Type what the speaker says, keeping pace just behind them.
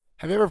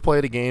Have you ever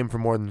played a game for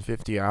more than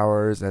 50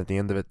 hours and at the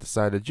end of it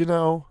decided,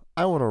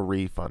 I want a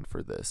refund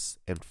for this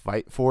and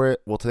fight for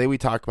it? Well, today we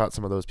talk about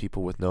some of those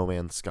people with No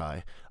Man's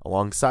Sky.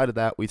 Alongside of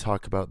that, we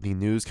talk about the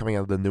news coming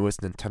out of the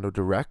newest Nintendo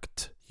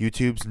Direct,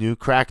 YouTube's new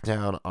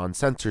crackdown on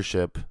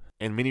censorship,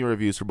 and mini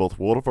reviews for both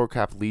World of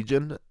Warcraft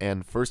Legion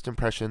and first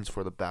impressions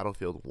for the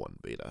Battlefield 1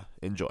 beta.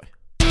 Enjoy.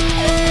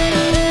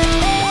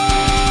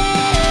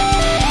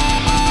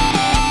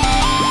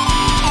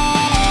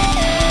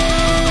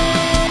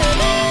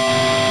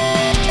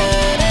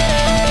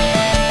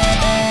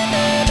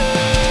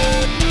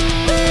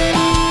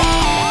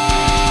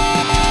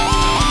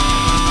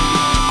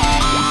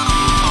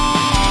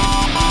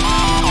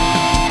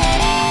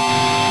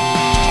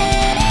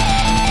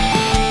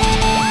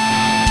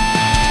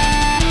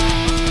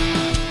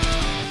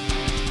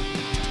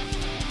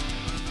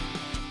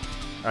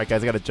 All right,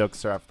 guys, I got a joke to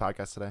start off the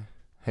podcast today.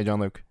 Hey, John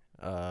Luke.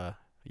 Yeah,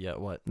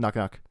 what? Knock,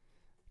 knock.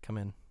 Come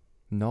in.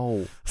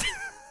 No.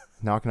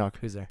 Knock, knock.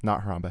 Who's there?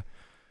 Not Harambe.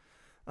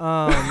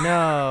 Oh,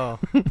 no.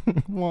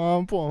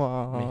 Womp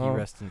womp. May he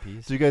rest in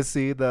peace. Did you guys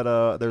see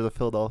that there's a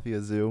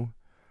Philadelphia zoo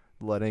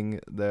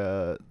letting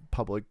the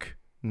public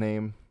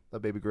name a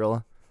baby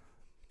gorilla?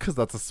 Because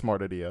that's a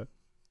smart idea.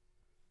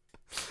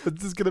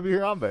 It's just going to be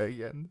Harambe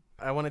again.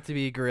 I want it to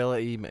be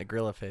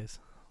gorilla face.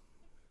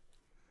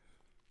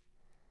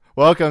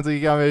 Welcome to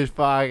the Gummies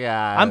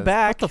Podcast. I'm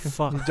back. What the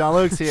fuck? John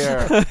Luke's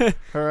here.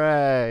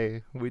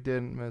 Hooray. We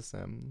didn't miss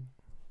him.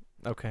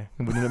 Okay.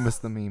 We didn't miss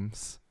the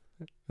memes.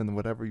 And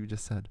whatever you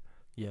just said.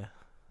 Yeah.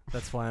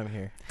 That's why I'm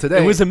here.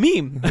 Today. It was a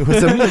meme. It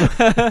was a meme.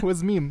 It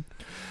was a meme.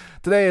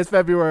 Today is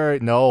September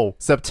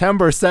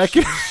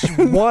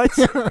 2nd. What?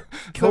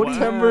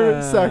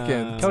 September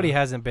 2nd. Cody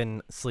hasn't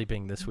been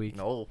sleeping this week.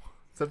 No.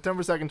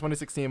 September 2nd,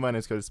 2016. My name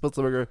is Cody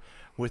Spitzberger.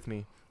 With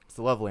me, it's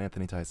the lovely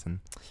Anthony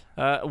Tyson.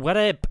 What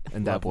up?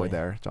 And that boy Lovely.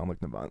 there, John Luke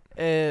Navant.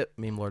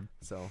 Meme Lord.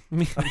 So,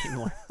 Meme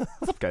Lord.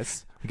 what's up,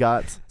 guys? We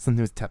got some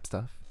news tech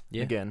stuff.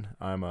 Yeah. Again,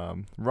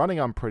 I'm running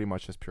on pretty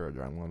much just pure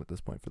adrenaline at this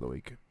point for the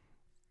week.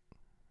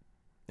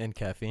 And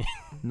caffeine.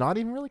 Not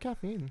even really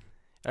caffeine.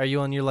 Are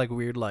you on your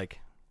weird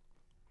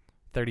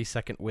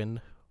 30-second wind?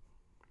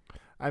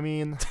 I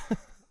mean,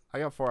 I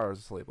got 4 hours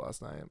of sleep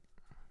last night.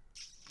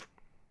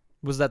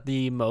 Was that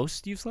the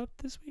most you slept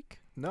this week?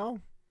 No.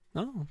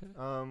 Oh, okay.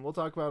 We'll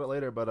talk about it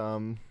later, but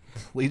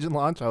Legion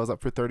launch, I was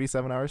up for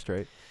 37 hours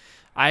straight.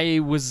 I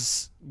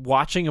was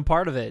watching a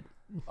part of it.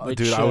 Which,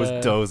 Dude, I was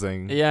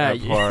dozing. yeah,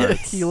 at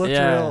parts. You looked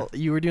Yeah. real.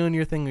 You were doing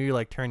your thing where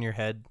you turn your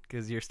head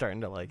because you're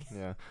starting to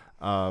Yeah.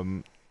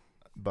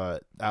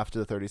 But after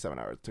the 37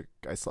 hours,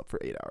 I slept for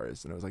 8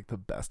 hours, and it was the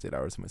best 8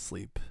 hours of my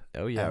sleep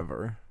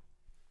ever.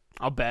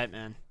 I'll bet,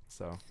 man.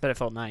 So Bet it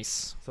felt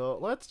nice.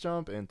 let's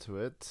jump into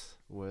it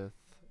with.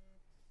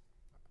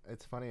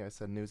 It's funny I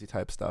said newsy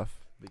type stuff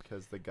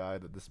because the guy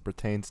that this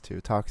pertains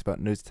to talks about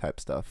newsy type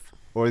stuff,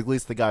 or at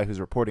least the guy who's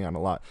reporting on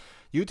a lot.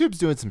 YouTube's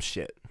doing some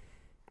shit.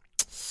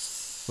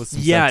 With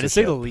some Yeah, to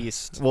say the censorship.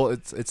 least. Well,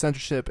 it's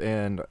censorship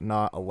and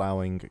not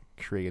allowing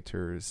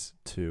creators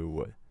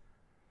to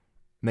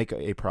make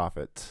a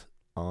profit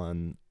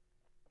on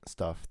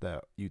stuff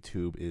that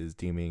YouTube is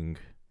deeming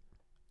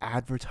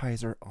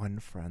advertiser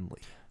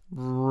unfriendly.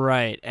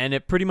 Right, and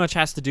it pretty much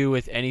has to do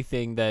with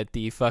anything that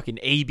the fucking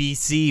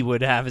ABC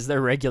would have as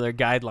their regular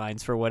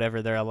guidelines for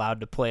whatever they're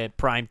allowed to play at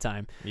prime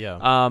time.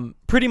 Yeah.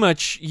 Pretty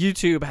much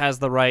YouTube has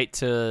the right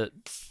to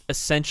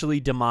essentially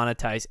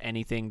demonetize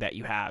anything that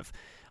you have.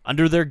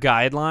 Under their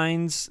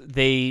guidelines,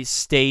 they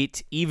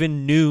state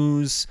even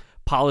news,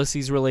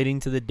 policies relating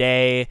to the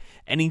day,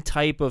 any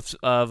type of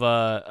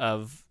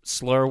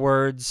slur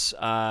words,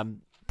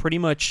 pretty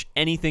much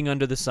anything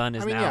under the sun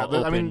is now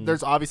open.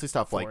 There's obviously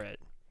stuff like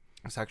it.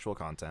 sexual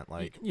content,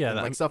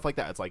 Yeah, stuff like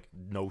that. It's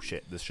no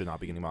shit. This should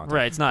not be getting monetized.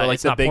 Right, it's not. But,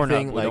 It's the not big porn.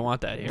 thing, We don't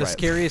want that here. The Right.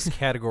 scariest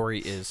category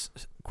is,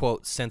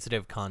 quote,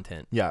 sensitive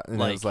content. Yeah, and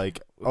it's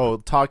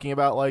talking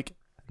about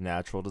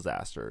natural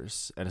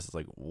disasters, and it's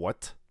just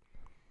what?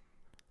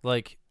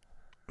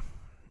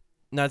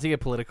 Not to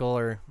get political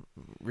or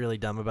really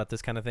dumb about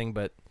this kind of thing,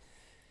 but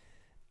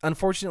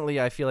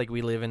unfortunately, I feel like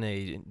we live in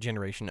a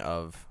generation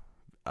of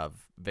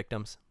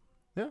victims.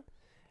 Yeah.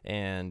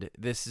 And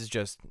this is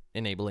just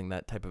enabling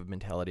that type of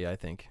mentality, I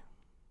think.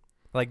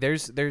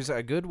 There's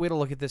a good way to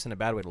look at this and a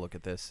bad way to look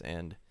at this,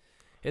 and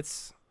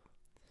it's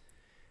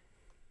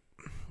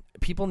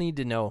people need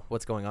to know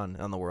what's going on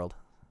in the world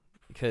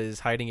because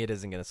hiding it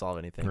isn't going to solve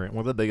anything. Right. One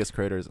of the biggest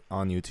creators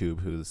on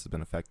YouTube who this has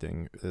been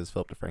affecting is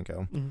Philip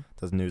DeFranco. Mm-hmm.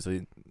 Does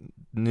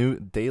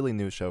daily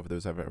news show for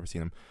those who've ever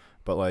seen him.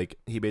 But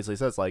he basically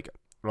says oh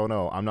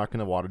no, I'm not going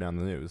to water down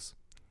the news.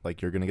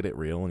 You're going to get it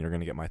real and you're going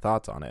to get my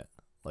thoughts on it.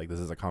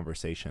 This is a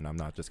conversation. I'm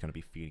not just going to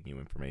be feeding you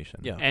information.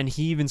 Yeah. And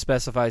he even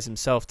specifies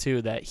himself,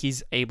 too, that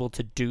he's able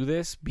to do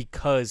this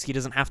because he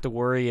doesn't have to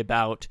worry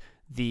about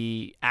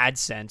the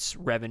AdSense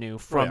revenue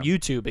from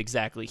YouTube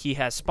exactly. He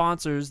has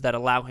sponsors that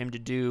allow him to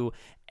do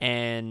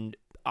and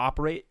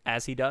operate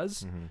as he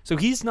does. Mm-hmm. So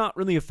he's not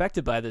really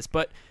affected by this.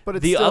 But it's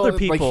the still, other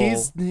people...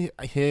 there's been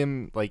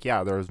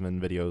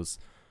videos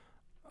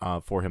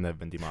for him that have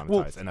been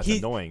demonetized, and that's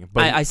annoying.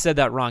 But I said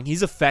that wrong.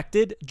 He's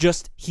affected,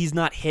 just he's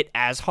not hit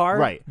as hard.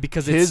 Right.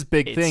 Because his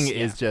big thing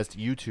is just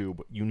YouTube,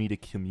 you need to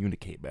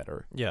communicate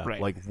better. Yeah.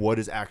 Right. Like, what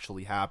is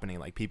actually happening?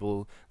 Like,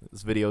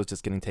 this video is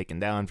just getting taken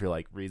down for,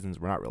 like, reasons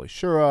we're not really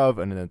sure of,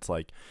 and then it's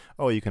like,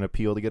 oh, you can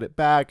appeal to get it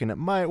back, and it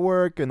might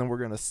work, and then we're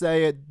going to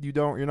say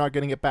you're not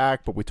getting it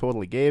back, but we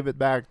totally gave it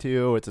back to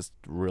you. It's just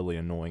really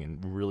annoying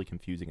and really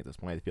confusing at this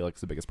point. I feel like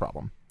it's the biggest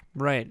problem.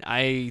 Right.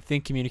 I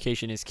think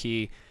communication is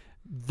key.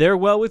 They're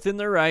well within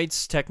their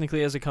rights,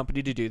 technically, as a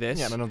company to do this.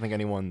 Yeah, and I don't think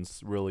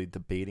anyone's really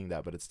debating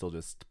that, but it's still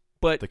just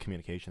but the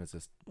communication is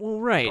just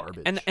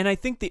garbage. And I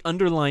think the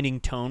underlining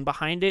tone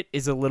behind it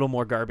is a little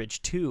more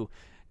garbage too,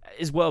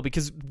 as well.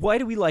 Because why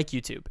do we like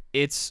YouTube?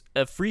 It's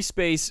a free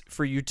space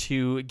for you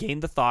to gain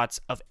the thoughts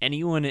of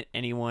anyone and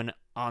anyone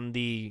on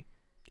the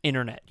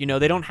internet. You know,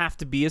 they don't have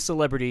to be a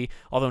celebrity,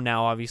 although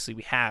now obviously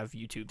we have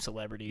YouTube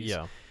celebrities.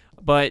 Yeah.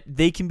 But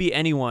they can be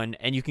anyone,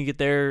 and you can get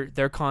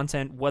their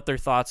content, what their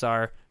thoughts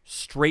are,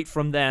 straight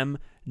from them,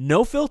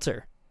 no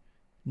filter.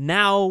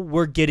 Now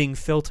we're getting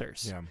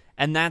filters. Yeah.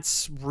 And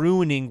that's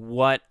ruining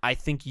what I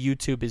think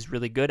YouTube is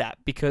really good at,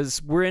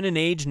 because we're in an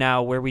age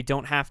now where we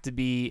don't have to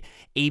be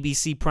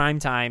ABC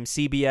Primetime,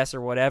 CBS,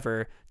 or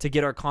whatever to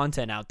get our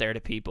content out there to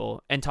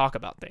people and talk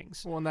about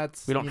things. Well, and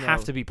that's, we don't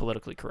have to be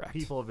politically correct.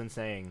 People have been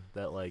saying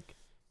that, like,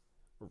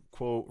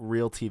 quote,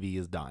 real TV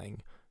is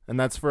dying. And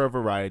that's for a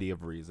variety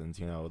of reasons,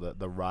 you know,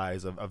 the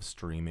rise of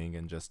streaming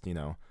and just, you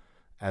know,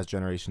 as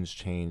generations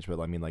change. But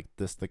I mean, like,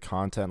 the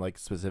content, like,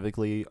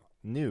 specifically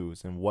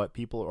news and what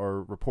people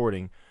are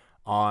reporting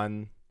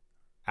on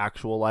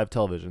actual live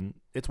television,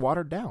 it's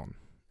watered down.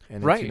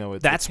 And right. It's, you know,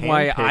 that's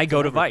why I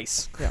go to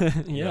Vice.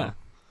 Yeah. Yeah.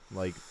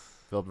 Like,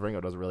 Philip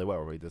Ringo does it really well,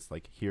 where we just,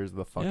 like, here's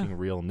the fucking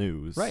real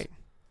news. Right.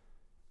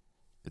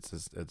 It's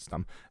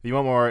dumb. If you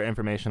want more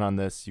information on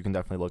this, you can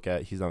definitely look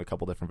at, he's done a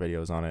couple different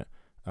videos on it.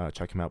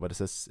 Check him out, but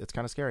it's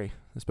kind of scary,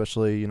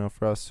 especially, you know,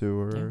 for us who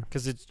are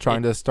it's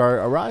trying to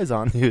start a rise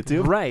on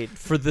YouTube. Right,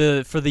 for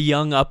the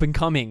young up and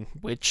coming,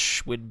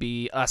 which would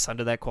be us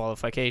under that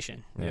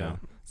qualification. Yeah.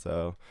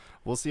 So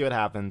we'll see what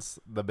happens.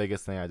 The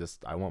biggest thing,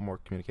 I want more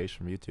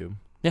communication from YouTube.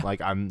 Yeah.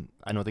 Like, I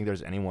don't think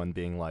there's anyone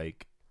being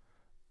like,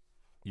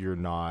 you're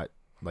not,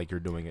 like, you're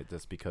doing it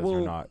just because you're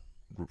not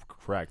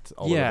correct.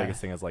 Although the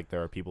biggest thing is, like,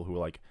 there are people who are,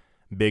 like,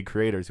 big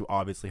creators who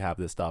obviously have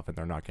this stuff and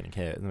they're not getting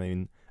hit. I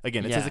mean,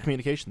 again, it's just a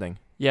communication thing.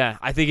 Yeah,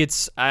 I think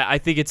it's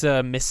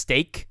a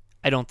mistake.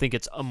 I don't think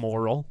it's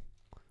immoral.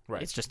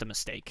 Right. It's just a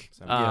mistake.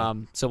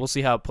 So we'll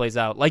see how it plays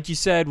out. Like you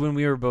said when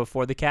we were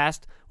before the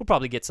cast, we'll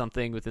probably get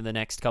something within the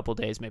next couple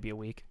days, maybe a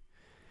week.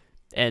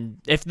 And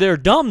if they're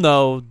dumb,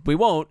 though, we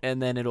won't,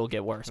 and then it'll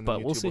get worse.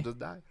 But we'll see. Will just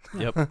die.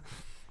 Yep.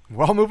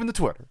 We're all moving to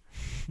Twitter.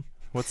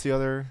 What's the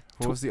other?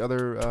 What was the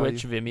other?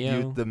 Twitch,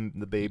 Vimeo,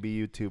 the baby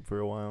YouTube for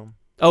a while.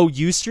 Oh,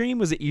 Ustream?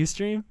 Was it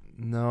Ustream?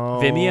 No.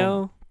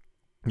 Vimeo?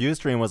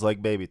 Ustream was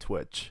like baby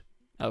Twitch.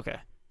 Okay.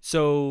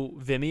 So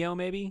Vimeo,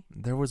 maybe?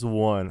 There was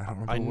one. I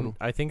don't remember.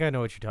 I think I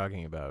know what you're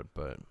talking about,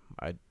 but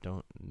I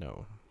don't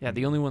know. Yeah,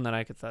 the only one that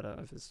I could thought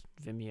of is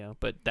Vimeo,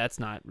 but that's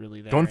not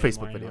really there. Go on anymore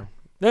Facebook anymore.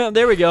 video. Yeah,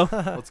 there we go.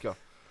 Let's go.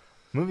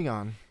 Moving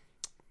on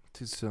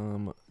to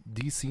some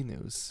DC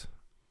news.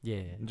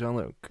 Yeah. John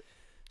Luke,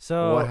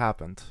 So what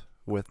happened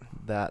with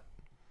that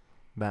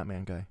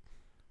Batman guy?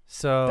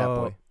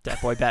 So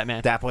Dat boy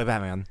Batman. Dat boy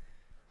Batman.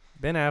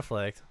 Ben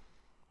Affleck,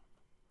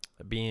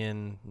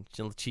 being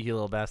the cheeky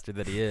little bastard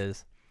that he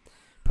is,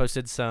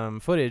 posted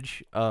some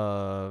footage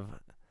of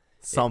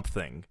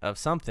something.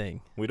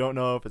 We don't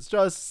know if it's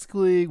Justice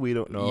League. We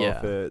don't know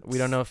if it's... We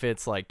don't know if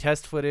it's like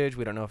test footage.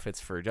 We don't know if it's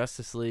for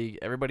Justice League.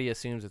 Everybody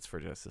assumes it's for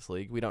Justice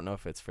League. We don't know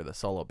if it's for the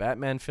solo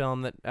Batman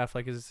film that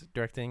Affleck is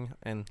directing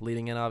and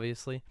leading in,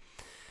 obviously.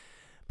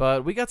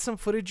 But we got some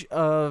footage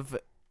of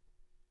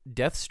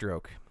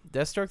Deathstroke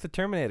the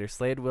Terminator,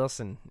 Slade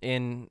Wilson,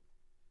 in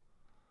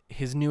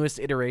his newest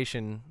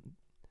iteration,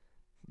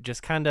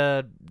 just kind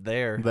of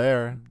there,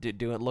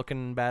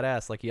 looking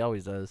badass like he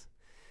always does.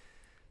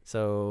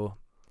 So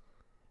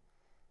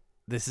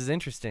this is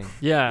interesting.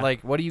 Yeah.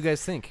 Like, what do you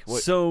guys think?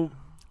 So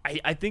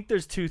I think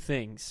there's two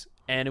things,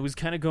 and it was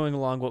kind of going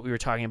along what we were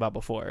talking about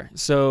before.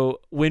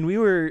 So when we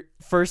were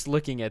first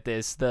looking at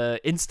this, the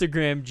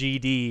Instagram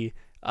GD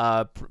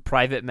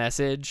private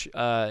message,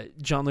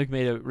 John Luke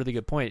made a really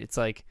good point. It's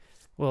like,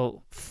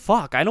 well,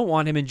 fuck, I don't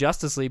want him in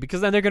Justice League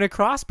because then they're going to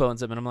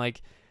crossbones him. And I'm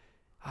like,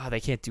 they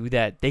can't do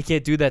that. They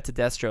can't do that to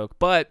Deathstroke.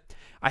 But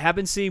I have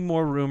been seeing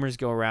more rumors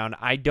go around.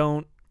 I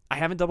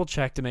haven't double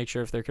checked to make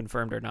sure if they're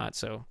confirmed or not.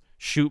 So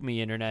shoot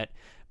me, internet.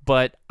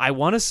 But I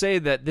want to say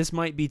that this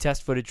might be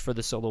test footage for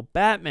the solo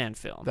Batman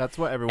film. That's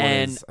what everyone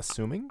is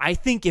assuming. I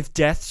think if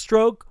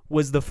Deathstroke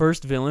was the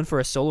first villain for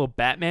a solo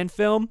Batman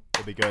film,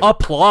 it'd be good.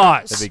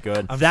 Applause. That'd be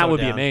good. That would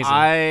be amazing.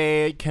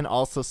 I can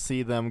also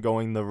see them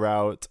going the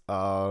route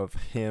of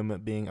him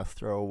being a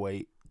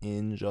throwaway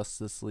in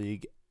Justice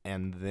League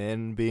and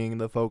then being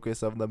the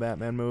focus of the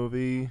Batman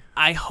movie.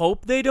 I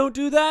hope they don't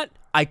do that.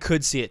 I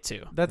could see it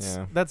too.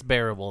 That's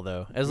bearable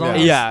though, as long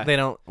as they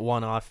don't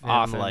one-off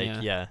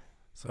him.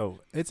 So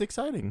it's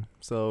exciting.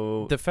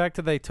 So The fact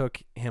that they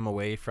took him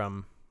away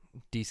from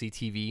DC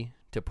TV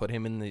to put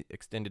him in the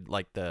extended,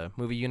 like the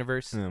movie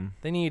universe,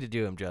 they need to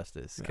do him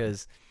justice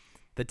because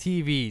the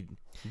TV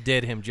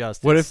did him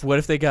justice. What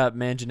if they got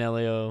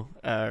Manganiello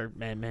or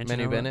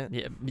Manu Bennett?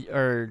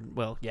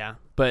 Yeah,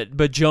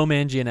 but Joe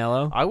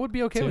Manganiello. I would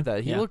be okay too. with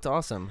that. He Yeah. looked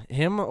awesome.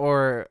 Him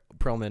or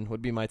Perlman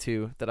would be my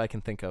two that I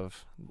can think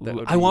of. That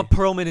would I be- want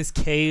Perlman as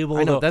Cable.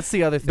 I know though, that's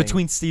the other thing.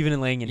 between Stephen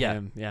and Lang and Yeah.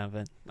 him. Yeah,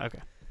 but okay,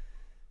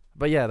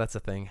 But yeah, that's the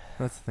thing.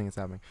 that's the thing that's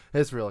happening.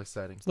 It's real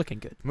exciting. it's looking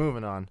good.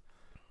 Moving on.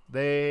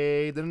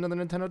 They did another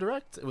Nintendo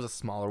Direct. It was a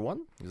smaller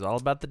one. It was all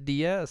about the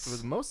DS. It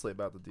was mostly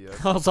about the DS.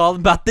 It's all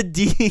about the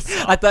D.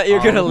 I thought you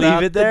were gonna All leave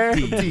about it there.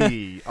 the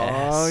D.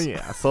 Oh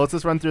yeah. So let's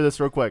just run through this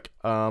real quick.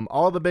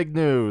 All the big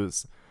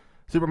news.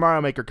 Super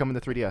Mario Maker coming to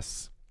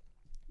 3DS.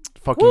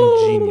 Fucking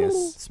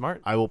genius.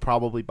 Smart. I will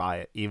probably buy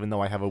it, even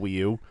though I have a Wii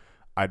U.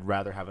 I'd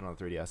rather have it on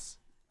the 3DS.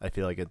 I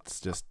feel like it's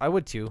just I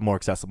would too. more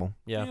accessible.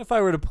 Yeah. If I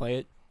were to play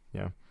it,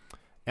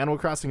 Animal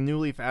Crossing New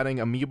Leaf adding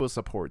Amiibo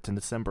support in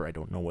December. I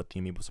don't know what the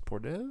Amiibo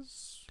support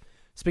is.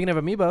 Speaking of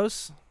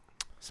amiibos,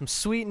 some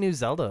sweet new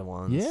Zelda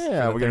ones.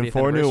 Yeah, for the we're getting 30th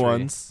 4 new anniversary.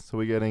 ones. So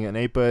we're getting an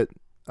 8-bit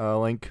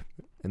Link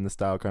in the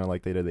style kind of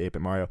like they did the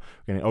 8-bit Mario.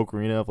 We're getting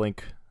Ocarina of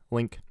Link.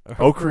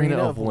 Ocarina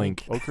of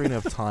Link. Ocarina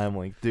of Time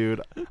Link.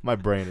 Dude, my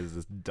brain is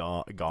just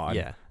gone.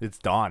 Yeah. It's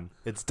dawn.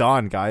 It's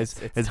dawn, guys.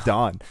 It's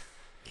dawn.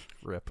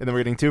 Rip. And then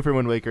we're getting 2 for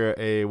Wind Waker,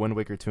 a Wind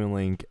Waker Toon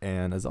Link,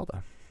 and a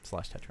Zelda /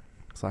 Tetra.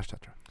 /Tetra.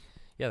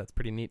 Yeah, that's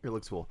pretty neat. It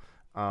looks cool.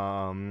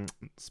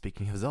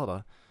 Speaking of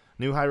Zelda,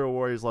 new Hyrule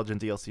Warriors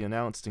Legend DLC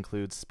announced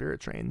includes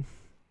Spirit Train.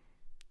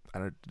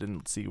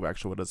 Didn't see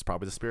actually what it is.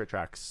 Probably the Spirit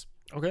Tracks.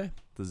 okay.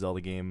 The Zelda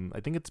game.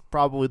 I think it's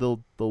probably the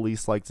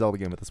least liked Zelda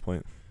game at this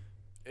point.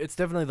 It's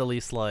definitely the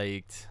least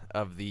liked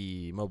of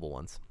the mobile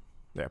ones.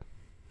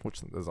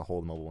 Which as a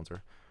whole, the mobile ones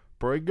are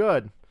pretty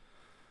good.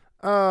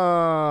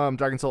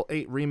 Dragon Soul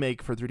 8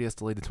 remake for 3DS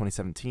delayed to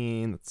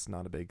 2017. That's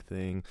not a big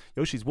thing.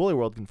 Yoshi's Woolly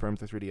World confirmed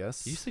for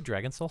 3DS. Did you say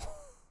Dragon Soul?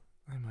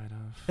 I might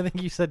have. I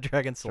think you said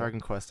Dragon Soul.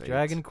 Dragon Quest 8.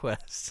 Dragon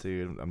Quest.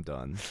 Dude, I'm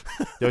done.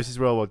 Yoshi's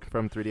Woolly World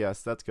confirmed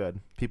 3DS. That's good.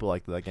 People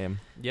liked that game.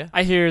 Yeah.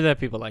 I hear that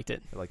people liked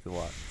it. I liked it a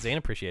lot. Zane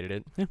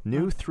appreciated it.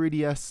 New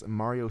 3DS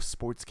Mario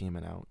sports game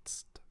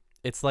announced.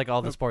 It's like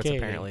all the sports Okay.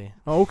 apparently.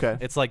 Oh, okay.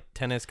 It's like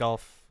tennis,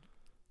 golf.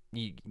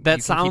 You That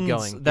can sounds keep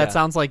going. that Yeah.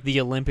 sounds like the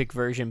Olympic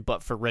version,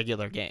 but for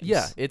regular games.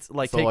 Yeah, it's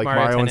like So take like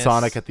Mario, Mario and Tennis,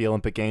 Sonic at the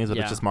Olympic Games, but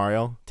Yeah. it's just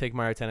Mario. take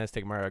Mario Tennis,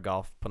 take Mario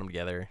Golf, put them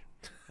together,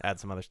 add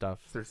some other stuff.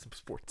 There's some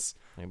sports.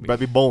 Maybe.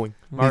 Better be bowling.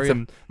 Mario- Need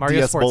some Mario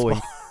DS Sports bowling.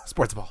 Ball.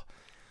 Sports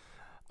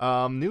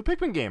ball. New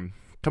Pikmin game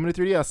coming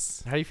to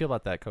 3DS. How do you feel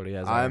about that, Cody?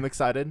 As I'm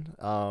excited.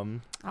 I'll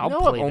I've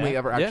play only that.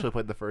 ever Yeah. actually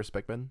played the first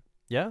Pikmin,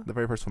 yeah. the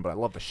very first one, but I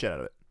love the shit out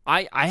of it.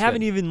 I It's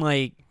haven't good. even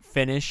like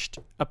finished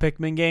a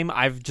Pikmin game.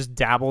 I've just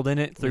dabbled in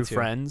it through too.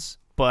 friends.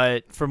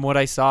 But from what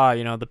I saw,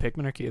 the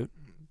Pikmin are cute.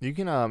 You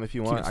can, if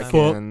you want, Cute I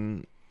sound.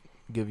 can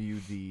give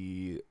you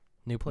the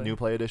New play. new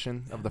play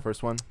edition of the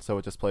first one, so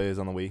it just plays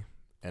on the Wii,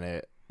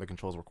 and the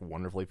controls work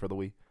wonderfully for the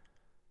Wii.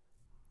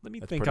 Let me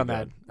It's think pretty on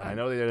that. good. And I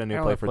know they did a new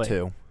I'll play let for play.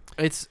 2.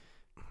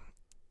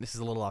 This is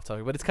a little off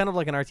topic, but it's kind of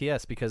like an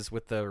RTS because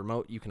with the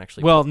remote you can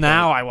actually. Well, point-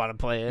 now I want to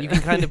play it. you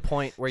can kind of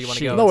point where you want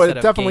to go. Shoot. No, it instead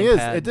of definitely is.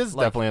 gamepad. It is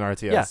Like, definitely an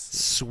RTS. yeah.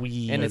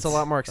 Sweet. and it's a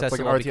lot more It's like an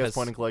accessible RTS because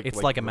point and click.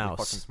 it's like a really mouse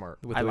fucking smart.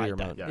 with I the Wii like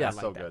that. remote. Yeah, Yeah, it's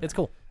so good. it's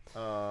cool.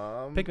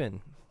 Um,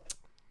 Pikmin.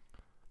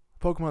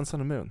 Pokemon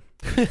Sun and Moon.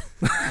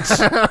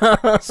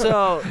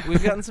 So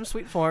we've gotten some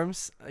sweet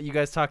forms. You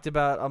guys talked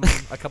about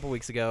a couple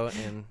weeks ago,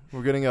 and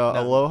We're getting a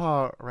No.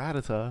 Aloha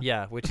Rattata.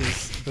 yeah, which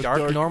is The dark,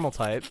 dark- normal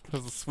type.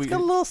 That's a It's sweet.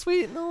 got a little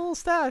sweet, and a little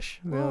stash.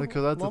 Yeah,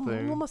 because that's a little,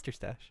 thing. Little mustard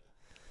stash.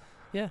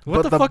 Yeah. what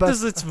But the the fuck best-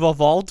 does its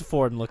evolved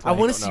form look I like?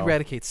 want to don't see know.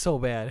 Eradicate so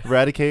bad.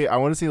 Eradicate. I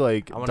want to see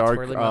like I want a dark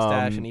twirly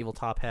mustache and evil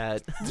top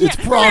hat. It's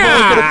probably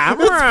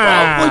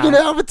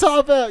gonna have a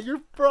top hat. You're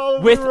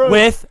probably right.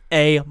 with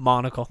a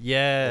monocle.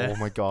 Yeah. Oh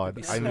my god!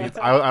 Be I so need.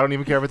 I don't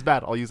even care if it's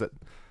bad. I'll use it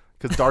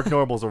because dark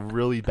normal is a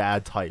really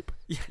bad type.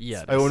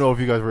 Yeah. I don't know if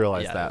you guys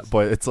realize Yeah, it that, is.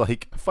 but it's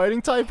like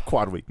fighting type,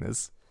 quad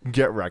weakness.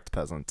 Get wrecked,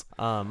 peasant.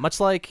 Much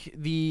like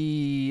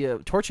the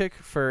Torchic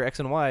for X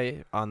and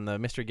Y on the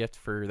mystery gift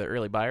for the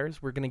early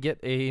buyers, we're gonna get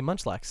a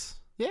Munchlax.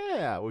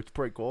 Yeah, which is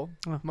pretty cool.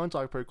 Oh.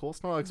 Munchlax pretty cool.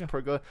 Snorlax Yeah.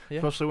 pretty good, Yeah.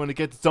 especially when it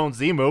gets its own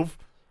Z move.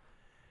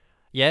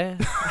 Yeah.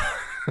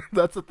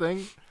 That's the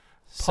thing.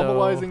 So,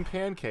 Pummelizing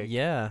pancake.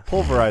 yeah.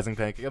 Pulverizing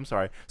pancake. I'm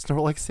sorry.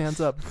 Snorlax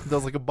stands up,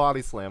 does like a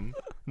body slam,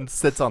 and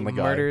sits on the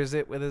guy. Murders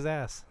it with his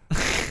ass.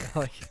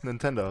 Like,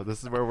 Nintendo.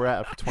 This is where we're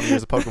at for 20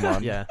 years of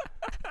Pokemon. yeah.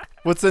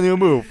 What's the new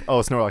move?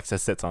 Oh, Snorlax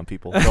just sits on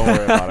people. Don't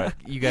worry about it.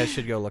 You guys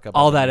should go look up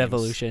All the that names.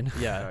 evolution.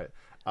 Yeah.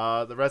 All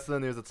right. The rest of the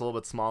news, it's a little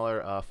bit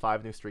smaller.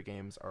 5 new Street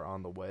games are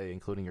on the way,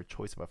 including your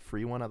choice of a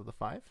free one out of the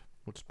 5,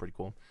 which is pretty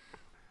cool.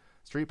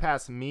 Street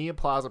Pass Mii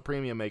Plaza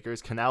Premium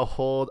makers can now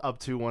hold up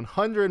to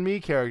 100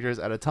 Mii characters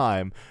at a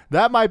time.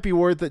 That might be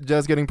worth it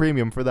just getting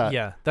premium for that.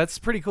 Yeah. That's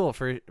pretty cool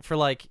for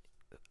like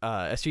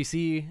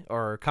SGC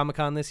or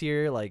Comic-Con this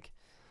year. Like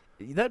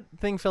that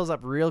thing fills up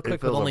real It quick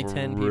with fills only up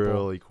 10 people.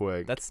 really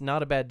quick. That's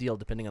not a bad deal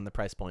depending on the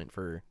price point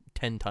for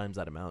 10 times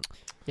that amount.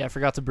 Yeah, I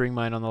forgot to bring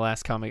mine on the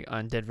last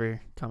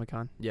Denver Comic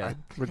Con. Yeah, I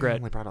Regret.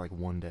 only brought it like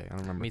one day. I don't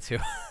remember. me too.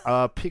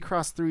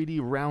 Picross 3D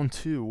Round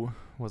 2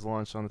 was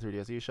launched on the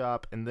 3DS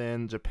eShop, and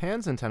then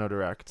Japan's Nintendo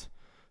Direct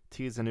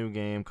teased a new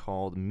game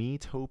called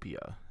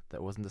Miitopia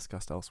that wasn't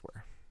discussed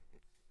elsewhere.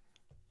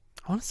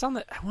 I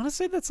want to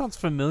say that sounds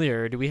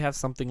familiar. Or do we have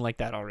something like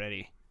that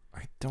already?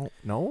 I don't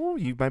know.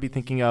 You might be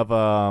thinking of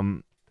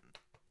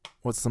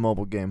what's the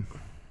mobile game?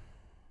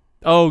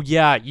 Oh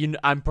yeah,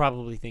 I'm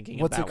probably thinking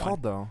What's of it that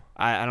called one. though?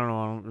 I don't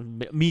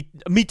know.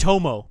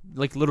 Mitomo,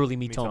 like literally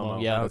Mitomo.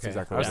 Miitomo. Yeah, That's Okay.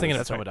 exactly I was what it thinking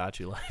of is. That's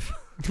Tomodachi Life.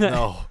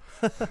 No.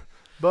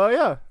 But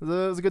yeah, it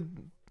was a good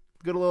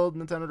little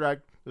Nintendo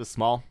Direct. It was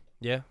small,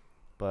 Yeah.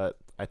 but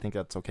I think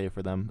that's okay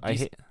for them.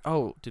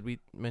 Oh, did we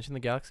mention the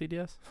Galaxy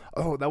DS?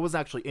 Oh, that was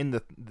actually in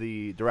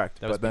the Direct.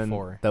 That was but then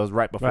before. That was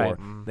right before. Right.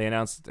 Mm. They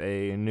announced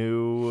a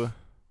new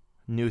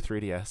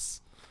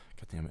 3DS.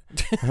 God damn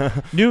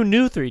it.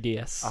 New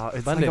 3DS.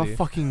 It's Monday, like a dude.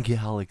 fucking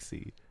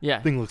Galaxy. Yeah.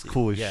 Thing looks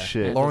cool as Yeah.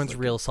 shit. Lauren's Just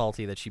real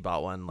salty that she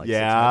bought one like 6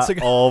 yeah. months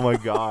ago. Oh my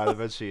god, I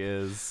bet she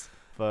is.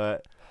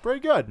 But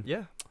pretty good.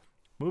 Yeah.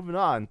 Moving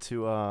on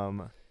to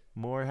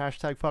more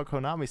hashtag fuck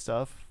Konami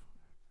stuff.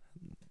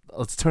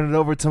 Let's turn it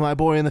over to my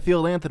boy in the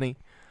field, Anthony.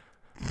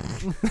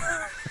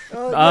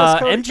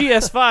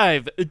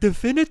 MGS5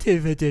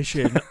 Definitive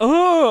Edition.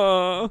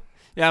 Oh.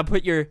 Yeah,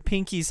 put your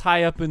pinkies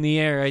high up in the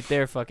air right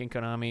there, fucking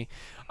Konami.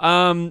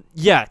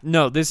 Yeah,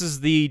 no, this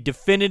is the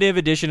definitive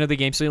edition of the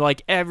game. So,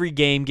 like, every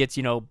game gets,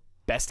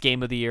 best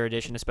game of the year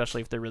edition,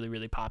 especially if they're really,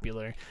 really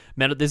popular.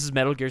 This is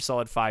Metal Gear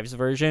Solid 5's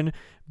version,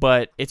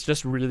 but it's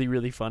just really,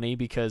 really funny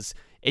because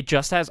it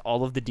just has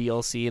all of the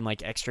DLC and,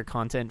 like, extra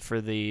content for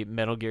the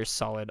Metal Gear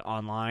Solid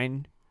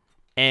Online.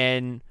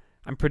 And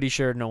I'm pretty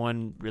sure no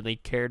one really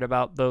cared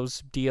about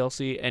those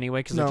DLC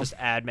anyway because No. they're just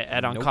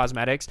add-on Nope.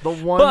 cosmetics. The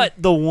one But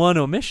the one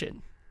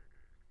omission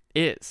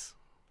is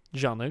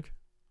Jean-Luc.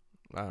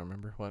 I don't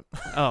remember what.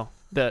 Oh,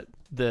 the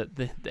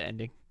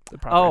ending. The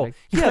proper ending.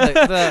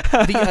 yeah,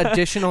 the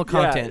additional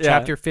content, yeah.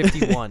 chapter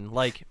 51.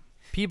 Like,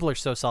 people are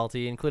so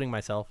salty, including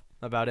myself,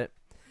 about it.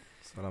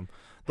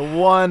 the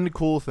one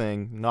cool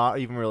thing, not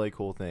even really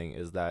cool thing,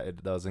 is that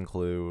it does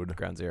include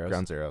Ground Zeroes.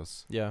 Ground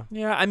Zeroes. Yeah.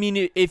 Yeah, I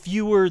mean, if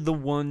you were the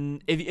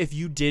one, if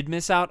you did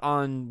miss out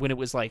on when it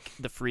was like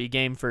the free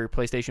game for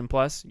PlayStation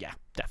Plus, yeah,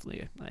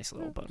 definitely a nice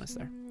little bonus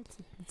there.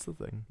 That's the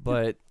thing.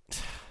 But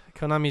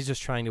Konami's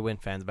just trying to win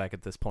fans back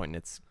at this point, and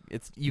it's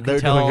you can They're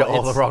tell doing it all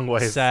it's the wrong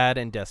ways. sad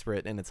and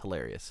desperate, and it's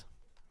hilarious.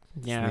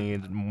 Yeah,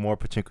 Need more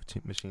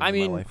pachinko machines I in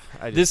mean, my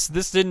life.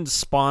 this didn't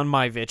spawn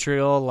my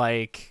vitriol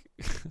like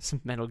some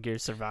Metal Gear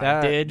Survive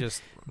That did,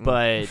 just,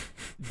 but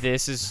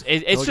this is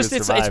it's Metal just Gear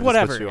it's Survive just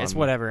whatever. puts you It's on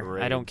whatever.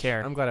 I don't rage.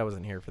 care. I'm glad I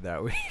wasn't here for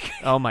that week.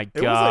 Oh my It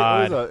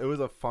god. was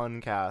a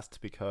fun cast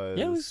because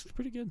Yeah, it was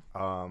pretty good.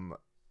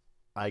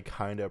 I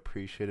kind of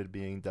appreciated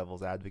being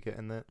devil's advocate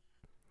in it.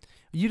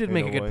 You did In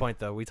make a a good way. point,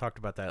 though. We talked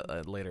about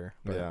that later.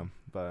 But Yeah,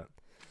 but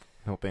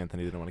I hope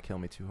Anthony didn't want to kill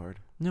me too hard.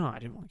 No, I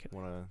didn't want to get.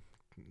 Want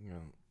to,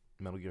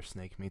 Metal Gear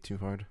Snake me too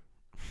hard.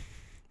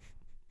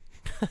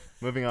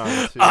 Moving on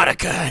to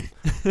Otacon.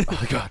 oh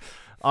my god,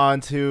 on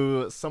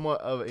to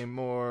somewhat of a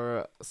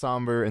more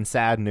somber and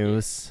sad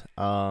news.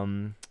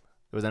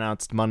 It was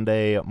announced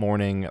Monday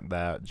morning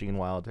that Gene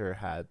Wilder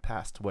had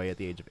passed away at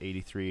the age of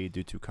 83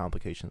 due to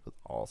complications with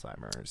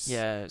Alzheimer's.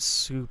 Yeah,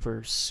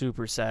 super,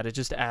 super sad. It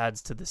just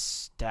adds to the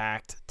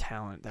stacked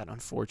talent that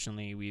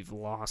unfortunately we've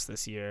lost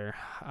this year.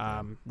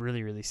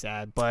 Really, really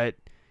sad. But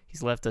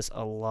he's left us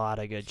a lot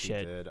of good He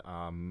shit. did.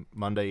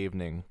 Monday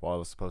evening, while I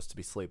was supposed to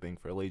be sleeping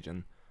for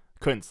Legion,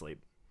 couldn't sleep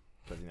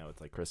because it's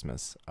like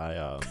Christmas.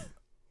 I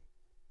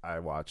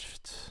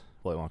watched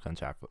Willy Wonka and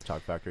Chocolate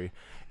Factory.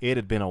 It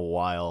had been a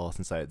while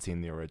since I had seen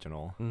the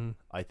original. Mhm.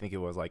 I think it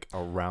was like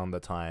around the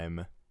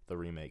time the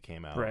remake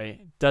came out. Right.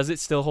 Does it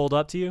still hold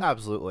up to you?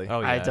 Absolutely.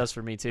 Oh, yeah. It does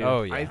for me too.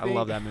 Oh, yeah. I think-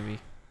 love that movie.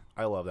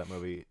 I love that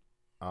movie.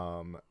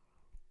 And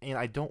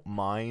I don't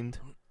mind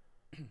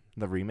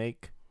the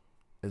remake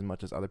as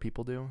much as other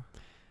people do.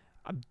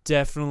 I'm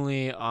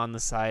definitely on the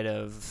side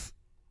of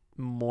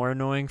more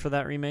annoying for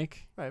that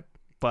remake. Right.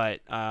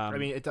 But I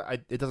mean,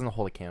 it doesn't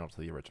hold a candle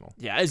to the original.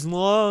 yeah, as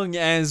long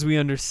as we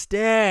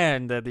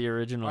understand that the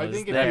original I is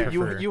think there. I you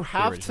prefer you the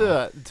have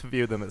original. to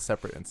view them as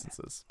separate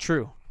instances.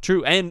 True,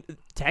 and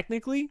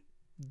technically,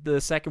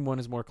 the second one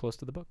is more close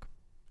to the book.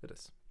 It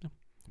is.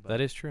 That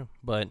is true.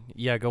 But,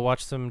 yeah, go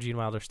watch some Gene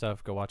Wilder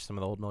stuff. Go watch some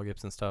of the old Mel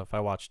Gibson stuff. I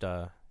watched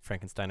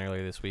Frankenstein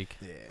earlier this week.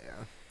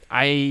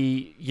 Yeah.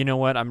 You know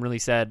what? I'm really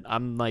sad.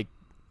 I'm like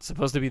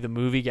supposed to be the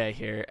movie guy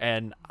here,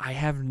 and I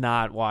have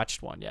not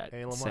watched one yet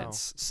Hey, Lamau.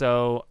 since.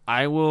 So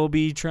I will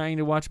be trying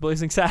to watch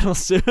Blazing Saddles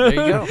soon. There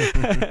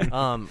you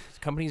go.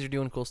 Companies are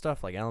doing cool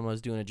stuff. Like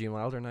Alamo's doing a Gene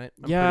Wilder night.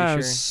 I'm yeah, I pretty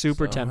was sure.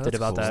 super So, tempted that's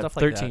about cool. that. Stuff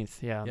like that.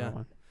 13th, yeah. Yeah. That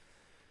one.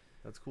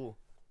 That's cool.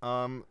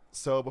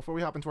 So before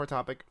we hop into our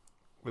topic,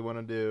 we want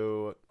to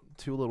do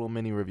 2 little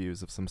mini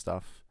reviews of some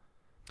stuff.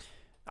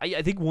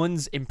 I think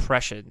one's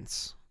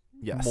impressions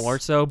Yes. more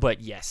so, but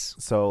yes.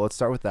 So let's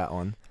start with that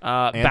one.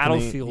 Anthony,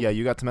 Battlefield. Yeah,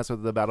 you got to mess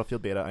with the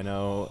Battlefield beta. I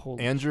know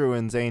Holy Andrew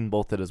and Zane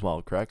both did as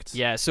well, correct?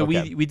 Yeah, so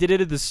Okay. we did it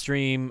at the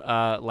stream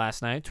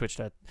last night,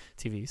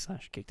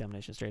 twitch.tv/Kick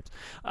Domination Streams.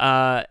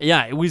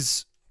 Yeah, it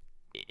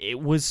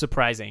was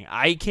surprising.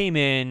 I came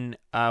in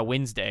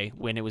Wednesday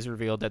when it was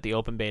revealed that the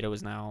open beta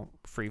was now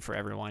free for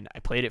everyone. I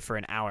played it for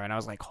an hour, and I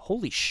was like,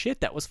 holy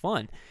shit, that was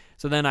fun.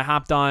 So then I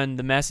hopped on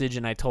the message,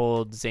 and I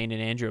told Zane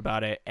and Andrew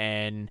about it,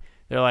 and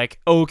they're like,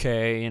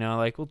 okay,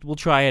 like, we'll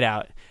try it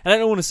out. And I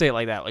don't want to say it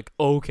like that, like,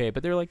 okay,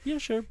 but they're like, yeah,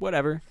 sure,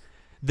 whatever.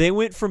 They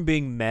went from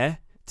being meh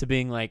to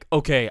being like,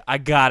 okay, I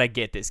gotta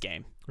get this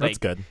game. That's Like,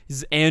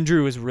 good.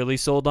 Andrew was really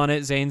sold on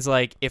it. Zane's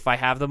like, if I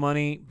have the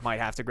money, might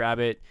have to grab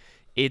it.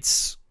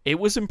 It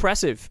was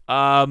impressive.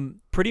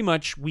 Pretty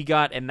much we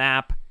got a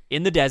map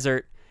in the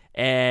desert,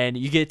 and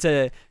you get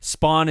to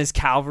spawn as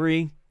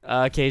cavalry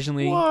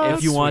occasionally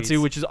if you want to,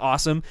 Sweet. which is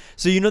awesome.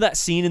 So you know that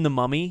scene in The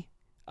Mummy?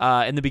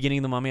 In the beginning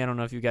of The Mummy, I don't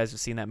know if you guys have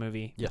seen that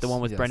movie. Yes. The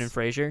one with Yes. Brendan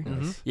Fraser.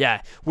 Mhm.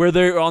 Yeah, where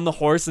they're on the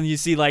horse and you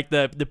see like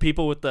the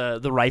people with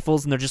the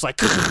rifles and they're just like,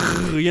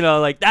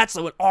 like that's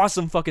an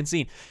awesome fucking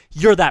scene.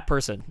 You're that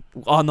person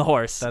on the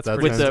horse That's with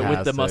pretty the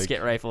fantastic.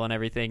 musket rifle and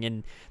everything.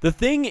 And the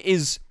thing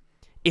is,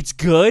 it's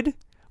good,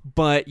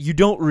 but you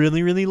don't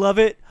really love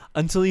it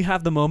until you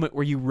have the moment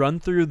where you run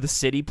through the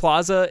city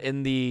plaza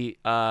in the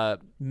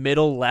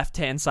middle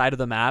left-hand side of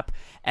the map,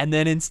 and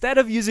then instead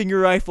of using your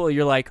rifle,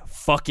 you're like,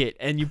 fuck it,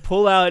 and you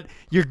pull out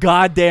your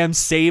goddamn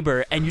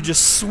saber, and you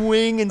just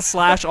swing and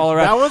slash all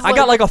around. That was I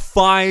got like a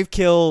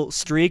 5-kill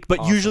streak,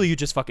 but usually you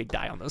just fucking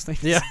die on those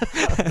things. Yeah.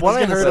 What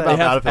I gonna heard say, about they have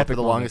Battlefield for epic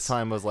the longest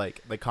moments. time was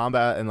like the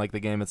combat and like the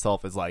game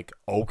itself is like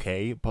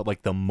okay, but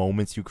like the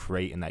moments you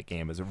create in that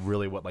game is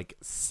really what like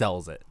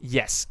sells it.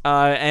 Yes,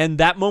 and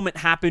that moment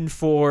happened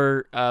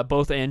for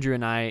both Andrew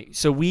and I.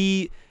 So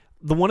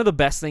one of the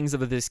best things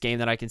of this game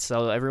that I can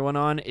sell everyone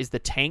on is the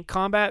tank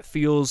combat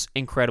feels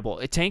incredible.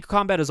 Tank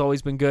combat has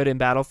always been good in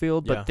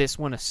Battlefield, but Yeah. this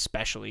one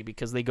especially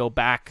because they go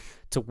back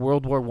to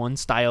World War I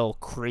style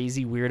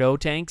crazy weirdo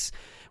tanks,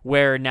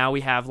 where now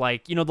we have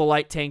like, the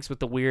light tanks with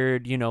the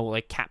weird,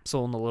 like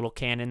capsule and the little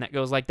cannon that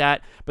goes like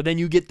that. But then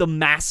you get the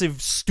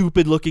massive,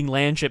 stupid looking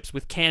land ships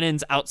with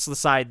cannons out the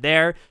side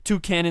there, 2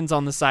 cannons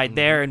on the side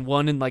there, and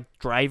one in like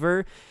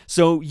driver.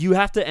 So you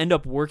have to end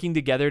up working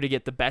together to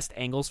get the best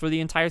angles for the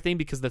entire thing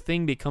because the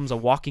thing becomes a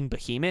walking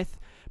behemoth.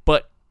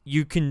 But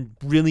you can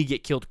really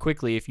get killed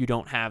quickly if you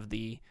don't have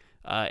the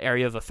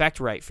area of effect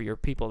right for your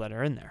people that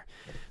are in there.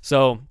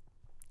 So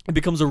it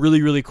becomes a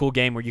really, really cool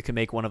game where you can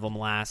make one of them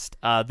last.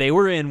 They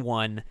were in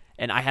one,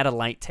 and I had a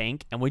light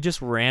tank, and we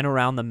just ran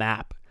around the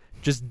map,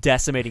 just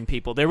decimating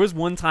people. There was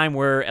one time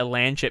where a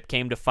land ship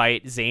came to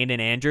fight Zane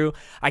and Andrew.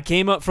 I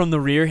came up from the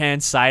rear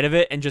hand side of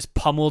it and just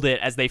pummeled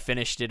it as they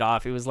finished it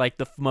off. It was like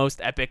the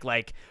most epic,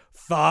 like,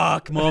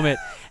 fuck moment.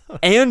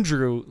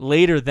 Andrew,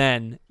 later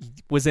then,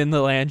 was in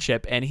the land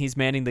ship, and he's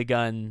manning the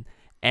gun.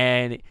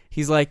 And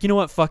he's like, you know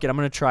what? Fuck it. I'm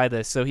going to try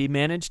this. So he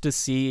managed to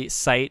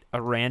sight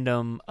a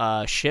random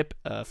ship,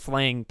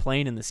 flying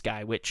plane in the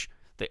sky, which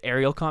the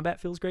aerial combat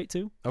feels great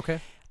too. Okay.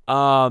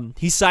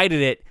 He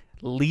sighted it,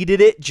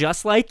 leaded it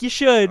just like you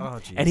should, Oh,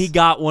 jeez. and he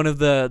got one of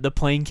the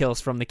plane kills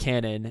from the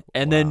cannon.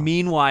 And then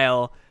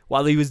meanwhile,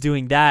 while he was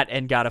doing that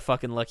and got a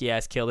fucking lucky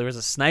ass kill, there was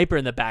a sniper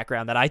in the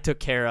background that I took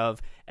care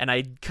of. And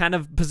I kind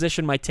of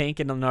positioned my tank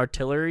in an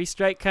artillery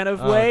strike kind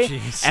of way.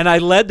 jeez. And I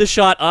led the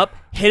shot up,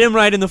 hit him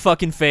right in the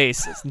fucking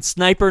face. And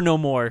sniper no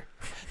more.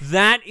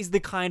 That is the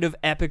kind of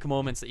epic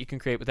moments that you can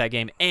create with that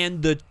game.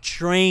 And the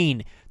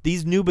train,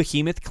 these new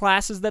behemoth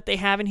classes that they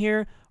have in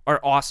here are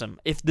awesome.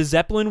 If the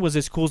Zeppelin was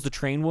as cool as the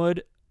train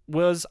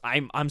was,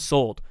 I'm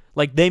sold.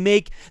 Like they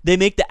make the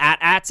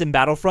AT-ATs in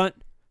Battlefront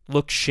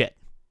look shit.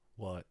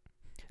 What?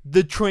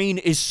 The train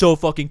is so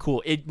fucking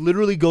cool. It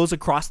literally goes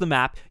across the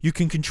map. You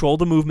can control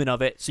the movement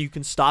of it, so you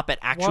can stop at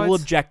actual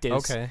What?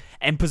 objectives Okay.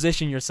 and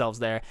position yourselves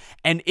there.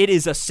 And it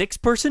is a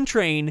 6-person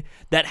train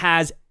that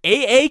has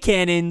AA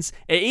cannons,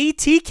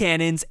 AT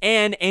cannons,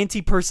 and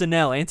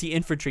anti-personnel,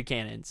 anti-infantry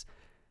cannons.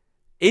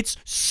 It's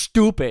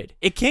stupid.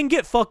 It can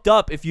get fucked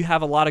up if you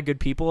have a lot of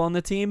good people on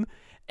the team,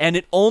 and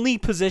it only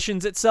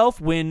positions itself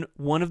when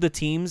one of the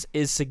teams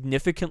is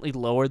significantly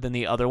lower than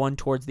the other one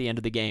towards the end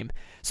of the game.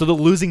 So the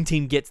losing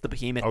team gets the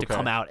behemoth to Okay,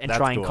 come out and that's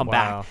try and cool. come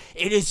Wow. back.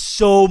 It is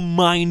so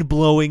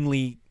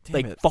mind-blowingly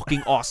Damn it.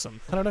 fucking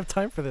awesome. I don't have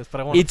time for this,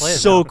 but I want to It's play it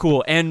so now.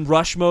 cool. And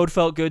rush mode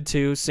felt good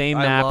too. Same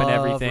I map and love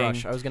everything.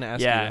 Rush. I was going to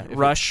ask Yeah, you. if it-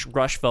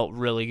 rush felt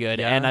really good.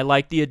 Yeah? And I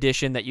like the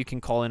addition that you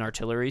can call in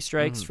artillery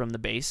strikes Mhm. from the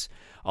base.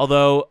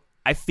 Although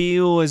I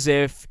feel as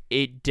if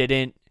it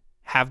didn't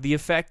have the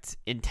effect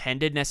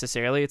intended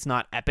necessarily. It's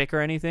not epic or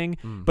anything,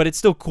 Mm. but it's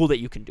still cool that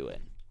you can do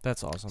it.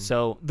 That's awesome.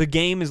 So the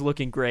game is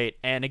looking great.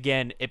 And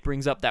again, it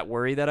brings up that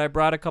worry that I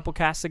brought a couple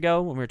casts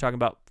ago when we were talking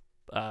about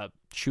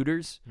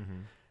shooters.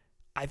 Mm-hmm.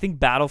 I think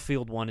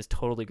Battlefield 1 is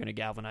totally going to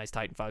galvanize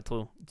Titanfall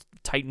 2.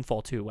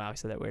 Titanfall 2, wow, I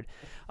said that weird.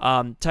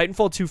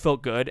 Titanfall 2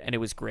 felt good, and it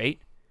was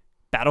great.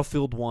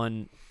 Battlefield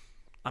 1,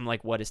 I'm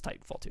like, what is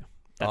Titanfall 2?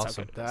 That's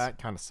Awesome. how good it is. That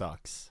kind of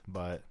sucks,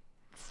 but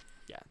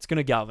Yeah, it's going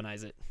to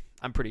galvanize it.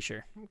 I'm pretty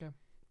sure. Okay.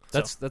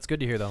 That's good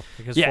to hear though,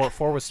 because Yeah.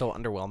 four was so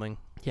underwhelming.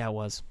 Yeah, it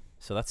was.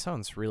 So that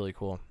sounds really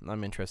cool.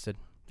 I'm interested.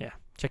 Yeah,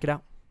 check it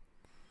out.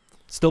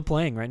 Still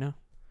playing right now.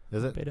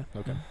 Is it? Beta.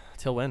 Okay.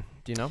 Till when?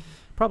 Do you know?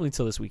 Probably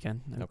until this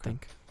weekend, I would Okay.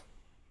 think.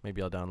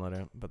 Maybe I'll download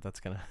it, but that's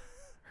gonna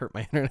hurt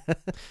my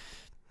internet.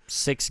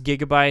 6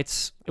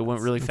 gigabytes. It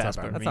went really That's not fast.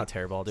 bad. for That's me. not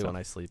terrible. I'll do it So- when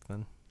I sleep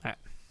then.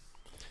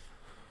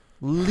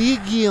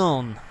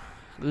 Legion.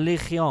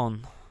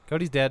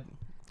 Cody's dead.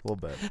 A little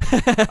bit.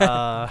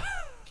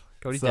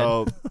 Cody's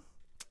So,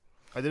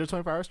 I did a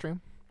 24-hour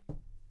stream.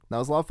 That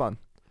was a lot of fun.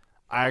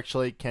 I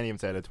actually can't even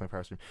say I did a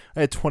 24-hour stream.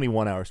 I had a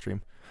 21-hour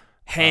stream.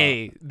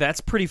 Hey,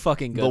 that's pretty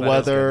fucking good. The That is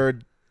weather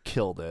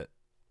killed it,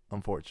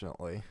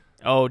 unfortunately.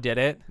 good. Oh, did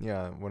it?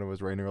 Yeah, when it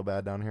was raining real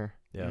bad down here.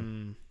 dead. Yeah.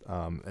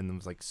 Mm. And it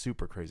was like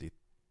super crazy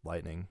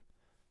lightning.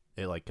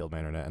 It like killed my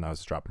internet, and I was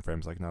just dropping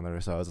frames like another.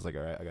 So I was just like,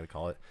 all right, I gotta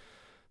call it.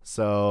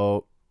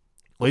 So,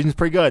 Legion's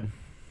pretty good.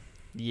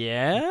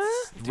 Yeah.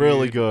 It's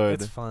really Dude, good.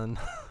 It's fun.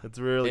 It's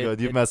really It-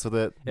 good. You've it- messed with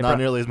it. it Not brought-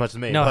 nearly as much as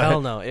me. No, but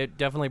hell no. It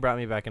definitely brought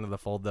me back into the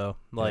fold though.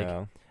 Like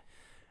yeah.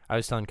 I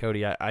was telling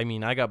Cody, I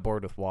mean, I got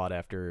bored with WoD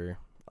after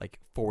like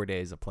 4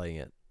 days of playing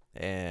it,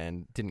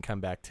 and didn't come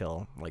back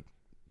till like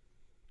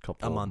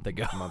Couple a month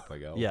ago. A month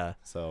ago. Yeah.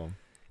 So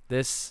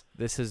This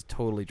has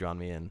totally drawn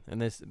me in,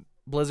 and this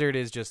Blizzard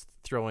is just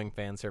throwing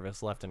fan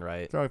service left and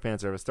right. throwing fan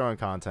service, throwing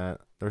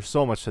content. There's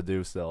so much to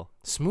do still.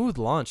 Smooth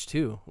launch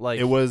too. Like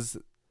It was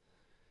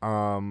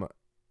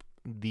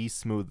the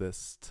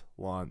smoothest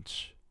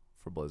launch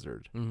for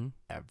Blizzard Mhm.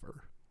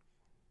 ever.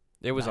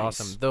 It was Nice.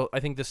 awesome. Though I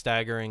think the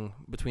staggering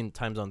between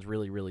time zones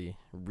really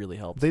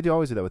helped. They do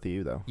always do that with the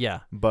EU though.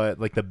 Yeah. But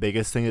like the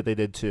biggest thing that they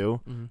did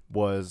too Mm-hmm.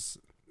 was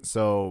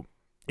so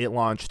it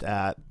launched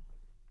at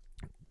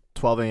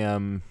 12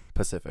 a.m.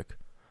 Pacific.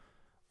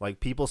 Like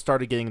people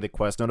started getting the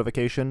quest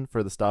notification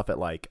for the stuff at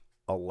like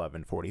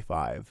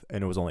 11:45,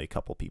 and it was only a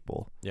couple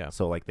people. Yeah.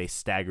 So like they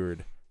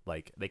staggered,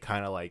 like they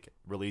kind of like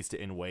released it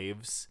in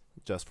waves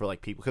just for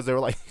like people, because there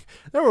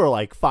were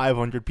like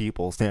 500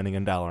 people standing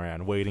in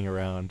Dalaran waiting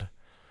around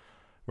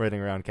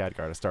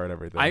Khadgar to start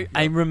everything.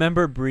 I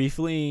remember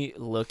briefly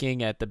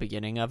looking at the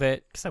beginning of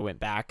it because I went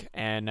back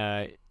and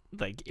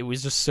like it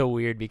was just so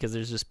weird because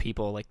there's just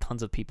people, like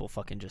tons of people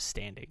fucking just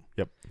standing.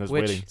 Yep, I was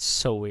Which- waiting. It's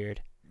so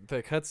weird.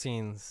 The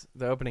cutscenes,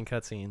 the opening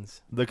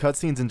cutscenes, The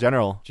cutscenes in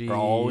general are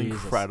all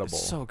Jesus, incredible.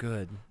 It's so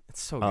good.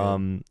 It's so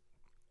good.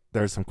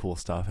 There's some cool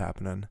stuff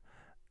happening,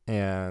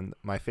 and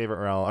my favorite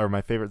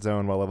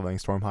zone while leveling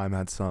Stormheim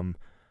had some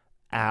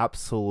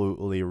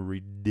absolutely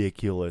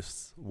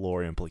ridiculous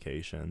lore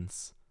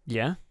implications.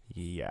 Yeah.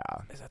 Yeah,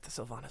 Is that the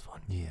Sylvanas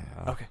one? yeah.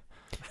 Okay.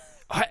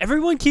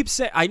 Everyone keeps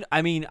saying.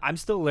 I mean, I'm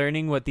still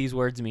learning what these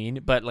words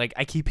mean, but like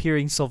I keep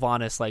hearing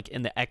Sylvanas like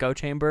in the echo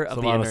chamber of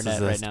the Sylvanas internet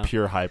is right just now.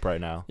 pure hype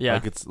right now. Yeah.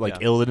 like it's like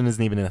Yeah. Illidan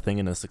isn't even a thing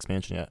in this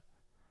expansion yet.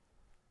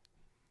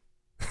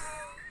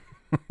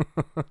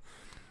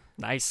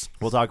 Nice.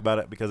 We'll talk about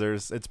it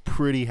because it's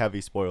pretty heavy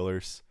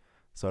spoilers,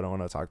 so I don't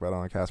want to talk about it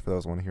on the cast for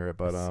those who want to hear it.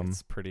 But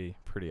it's pretty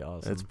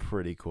awesome. it's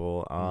pretty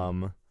cool.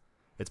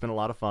 It's been a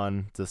lot of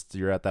fun. Just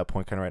you're at that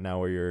point kind of right now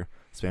where you're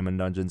spamming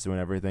dungeons, doing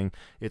everything.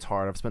 It's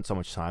hard. I've spent so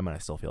much time and I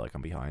still feel like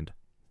I'm behind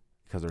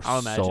because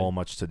I'll there's so imagine.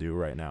 much to do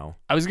right now.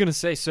 I was gonna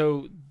say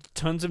so.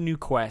 Tons of new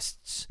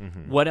quests.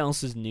 Mhm. What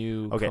else is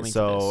new? Okay, coming to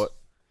so this?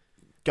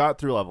 got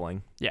through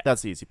leveling. Yeah.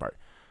 That's the easy part.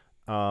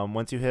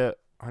 Once you hit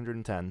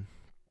 110,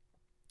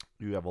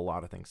 you have a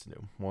lot of things to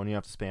do. One, you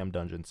have to spam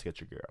dungeons to get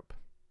your gear up.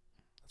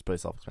 It's pretty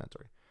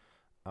self-explanatory.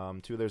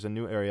 Two, there's a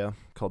new area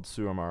called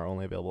Suramar,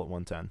 only available at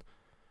 110.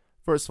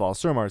 First of all,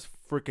 Suramar is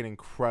freaking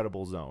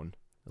incredible zone.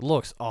 It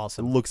looks It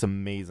awesome. looks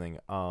amazing.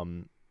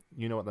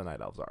 You know what the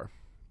Night Elves are?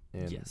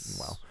 Yes.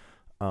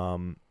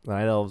 Wow. The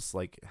Night Elves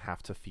like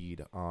have to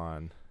feed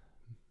on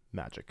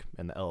magic,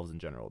 and the elves in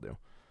general do.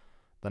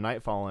 The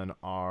Nightfallen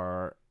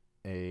are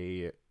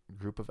a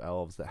group of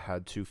elves that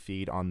had to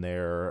feed on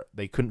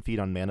they couldn't feed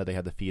on mana, they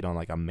had to feed on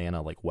like a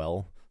mana like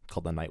well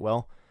called the Night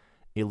Well.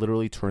 It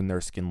literally turned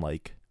their skin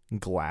like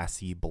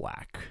glassy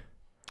black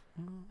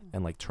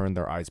and like turned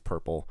their eyes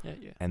purple,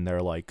 Yeah. and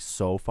they're like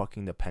so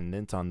fucking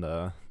dependent on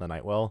the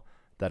Night Well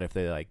that if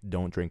they like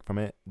don't drink from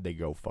it, they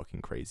go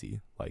fucking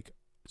crazy like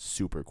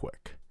super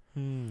quick.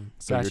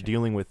 So Gotcha. you're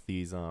dealing with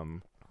these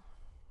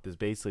there's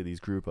basically these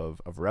group of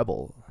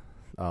rebel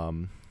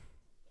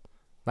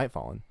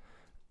Nightfallen,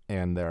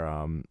 and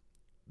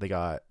they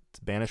got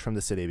banished from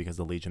the city because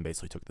the Legion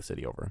basically took the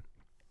city over.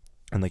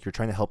 And like you're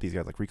trying to help these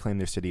guys like reclaim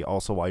their city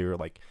also while you're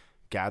like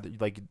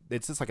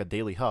it's just like a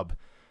daily hub,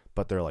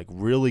 but they're like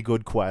really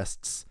good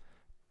quests,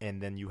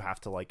 and then you have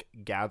to like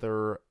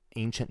gather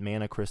ancient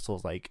mana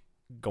crystals, like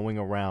going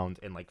around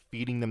and like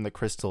feeding them the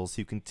crystals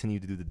so you continue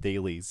to do the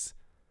dailies.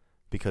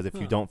 Because if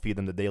you don't feed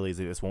them the dailies,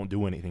 they just won't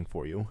do anything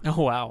for you.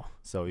 Oh wow.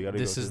 So you got to.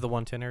 This is the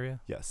 110 area?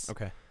 yes.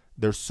 Okay.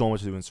 There's so much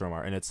to do in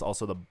Suramar, and it's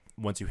also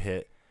once you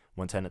hit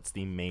 110, it's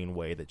the main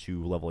way that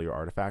you level your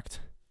artifact.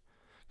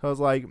 Because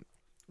like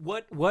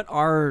What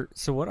are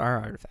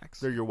artifacts?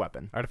 They're your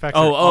weapon. Artifacts.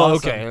 Oh, are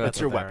awesome. okay. That's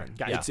your what they weapon.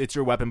 are. Yeah. It's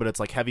your weapon, but it's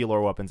like heavy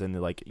lore weapons, and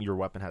like your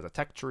weapon has a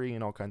tech tree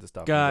and all kinds of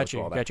stuff. Gotcha.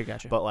 All that.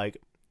 Gotcha. But like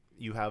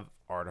you have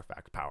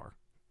artifact power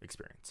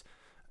experience,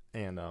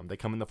 and they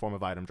come in the form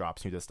of item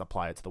drops. And you just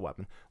apply it to the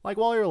weapon. Like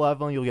while you're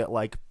leveling, you'll get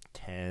like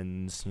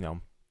 10s,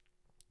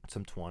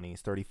 some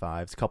 20s,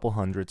 35s, a couple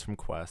hundreds from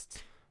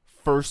quests.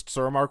 First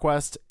Suramar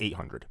quest,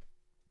 800.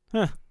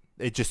 Huh.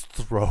 It just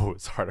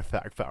throws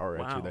artifact power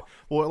at you Wow. there.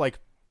 Well, like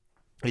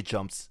it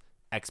jumps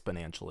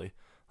exponentially.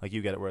 Like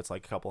you get it where it's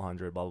like a couple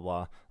hundred, blah blah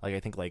blah. Like I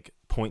think like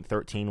point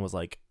 13 was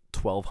like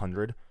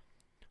 1200.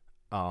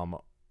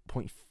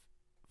 Point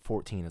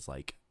 14 is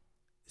like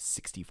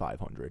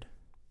 6500,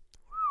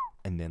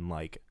 and then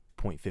like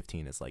point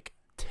 15 is like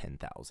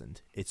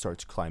 10,000. It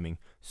starts climbing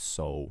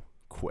so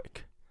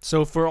quick.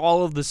 So for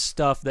all of the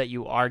stuff that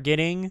you are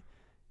getting,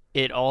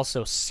 it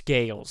also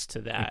scales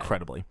to that.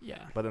 Incredibly.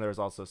 Yeah. But then there's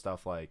also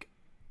stuff like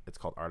it's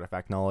called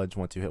artifact knowledge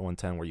once you hit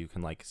 110, where you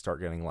can like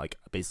start getting like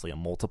basically a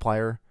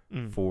multiplier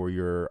for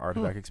your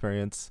artifact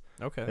experience.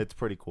 Okay. It's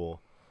pretty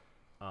cool.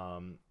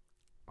 On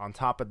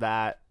top of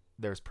that,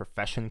 there's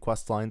profession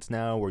quest lines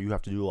now where you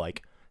have to do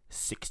like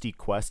 60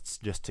 quests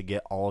just to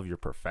get all of your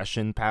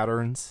profession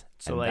patterns.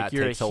 So and like that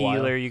you're a takes while.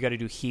 healer, you got to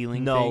do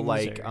healing. No, things,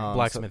 like or-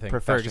 Blacksmithing, for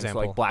professions,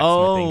 example. like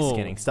blacksmithing, oh,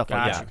 skinning, stuff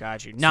like that.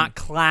 Got you. Not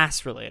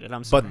class related.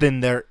 I'm sorry. But then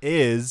there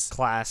is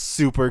class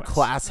super quests.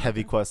 class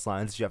heavy quest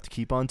lines you have to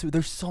keep on to.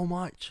 There's so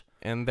much.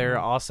 And they're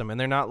awesome, and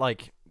they're not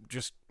like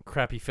just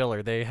crappy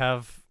filler. They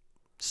have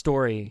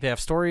story.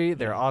 story.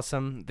 They're Yeah.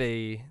 awesome.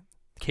 They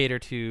cater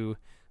to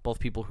both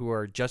people who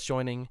are just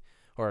joining,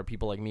 or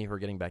people like me who are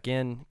getting back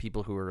in.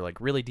 People who are like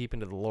really deep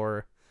into the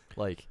lore.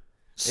 Like,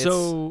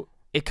 So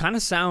it kind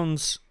of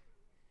sounds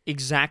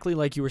exactly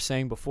like you were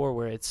saying before,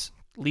 where it's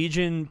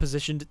Legion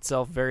positioned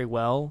itself very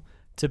well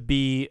to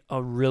be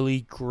a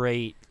really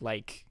great,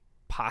 like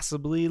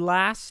possibly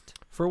last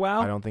for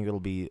WoW. I don't think it'll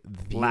be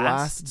the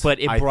last, last, but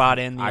it I brought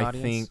th- in the I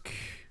audience. think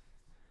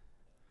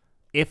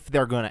if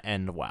they're gonna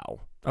end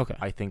WoW, Okay.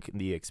 I think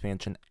the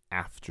expansion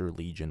after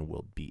Legion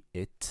will be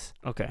it.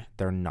 Okay.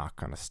 They're not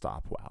gonna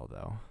stop WoW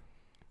though.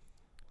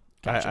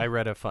 Gotcha. I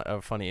read a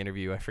funny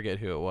interview. I forget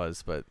who it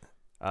was, but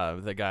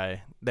the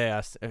guy, they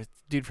asked,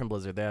 dude from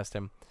Blizzard, they asked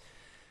him,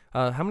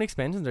 how many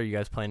expansions are you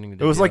guys planning to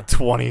do? It was like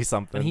 20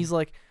 something. And he's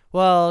like,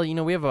 well,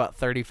 we have about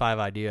 35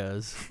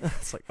 ideas.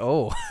 It's like,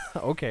 oh,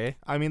 okay.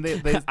 I mean, they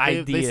said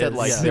Ideas.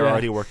 like Yeah. they're Yeah.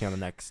 already working on the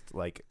next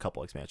like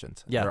couple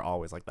expansions. Yeah. They're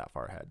always like that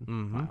far ahead.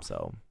 Mm-hmm.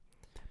 So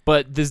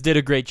But this did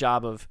a great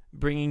job of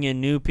bringing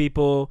in new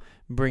people,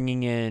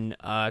 bringing in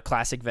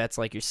classic vets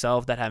like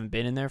yourself that haven't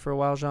been in there for a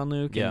while,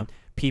 Jean-Luc, Yeah. and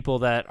people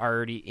that are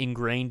already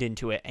ingrained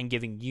into it and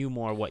giving you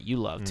more what you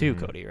love too, Mhm.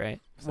 Cody,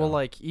 right? Well, So.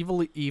 like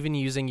even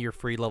using your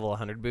free level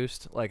 100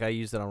 boost, like I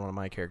used it on one of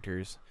my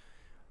characters.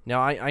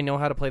 Now I know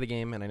how to play the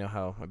game and I know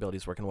how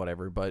abilities work and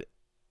whatever, but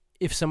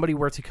if somebody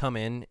were to come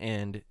in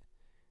and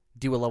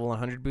do a level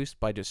 100 boost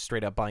by just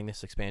straight up buying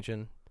this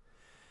expansion,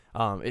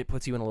 it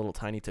puts you in a little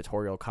tiny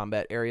tutorial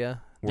combat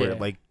area. where Yeah.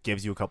 it like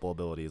gives you a couple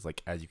abilities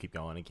like as you keep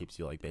going, it keeps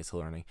you like basically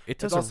learning. It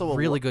It's does also a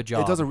really good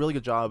job. It does a really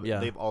good job. Yeah.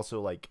 They've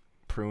also like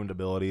pruned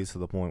abilities to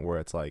the point where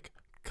it's like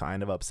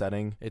kind of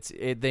upsetting.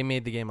 They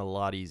made the game a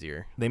lot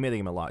easier. They made the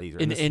game a lot easier.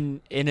 In And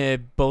this- in a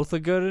both a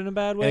good and a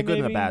bad way. in a good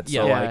and a maybe? bad.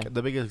 Yeah. So Yeah. like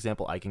the biggest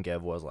example I can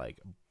give was like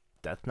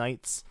Death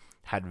Knights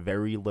had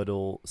very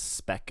little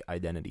spec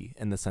identity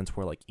in the sense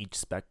where like each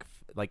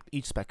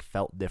spec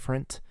felt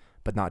different,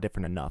 but not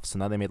different enough. So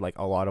now they made like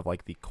a lot of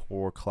like the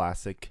core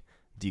classic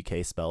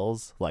DK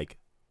spells like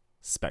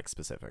spec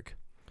specific,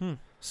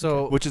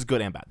 So which is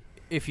good and bad.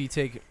 if you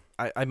take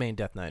I main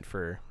Death Knight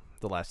for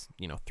the last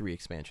 3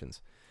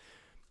 expansions.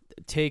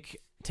 Take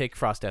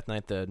Frost Death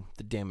Knight, the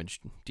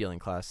damage dealing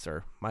class,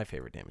 or my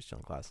favorite damage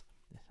dealing class.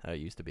 How it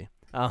used to be.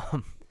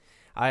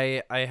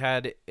 I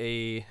had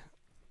a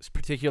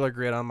particular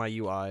grid on my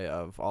UI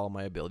of all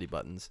my ability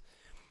buttons.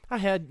 I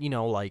had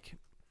like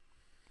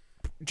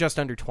just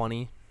under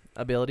 20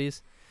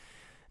 abilities.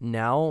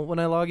 Now when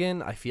I log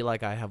in, I feel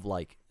like I have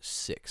like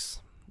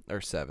 6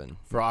 or 7.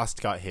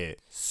 Frost got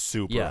hit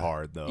super Yeah.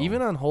 hard though.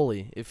 Even on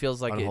Holy, it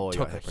feels like Unholy it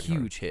got took a hit pretty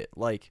hard. huge hit.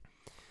 Like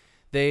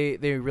they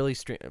really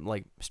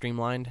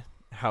streamlined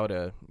how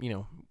to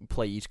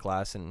play each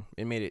class, and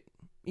it made it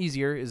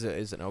easier. Is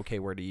an okay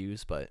word to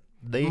use, but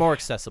they more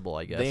accessible,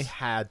 I guess. they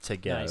had to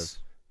give Nice.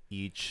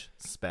 each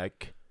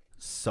spec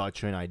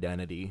such an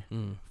identity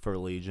Mm. for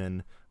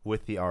Legion,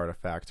 with the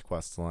artifact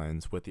quest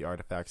lines, with the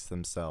artifacts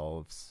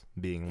themselves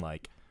being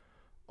like,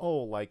 oh,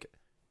 like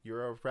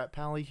you're a ret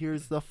pally,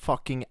 here's the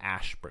fucking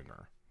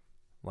Ashbringer,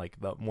 like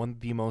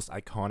the most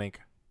iconic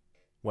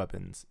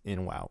weapons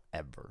in WoW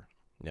ever.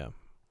 Yeah.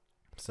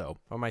 So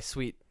Or my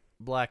sweet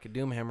black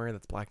Doomhammer.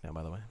 That's black now,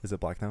 by the way. is it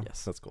black now?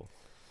 Yes. That's cool.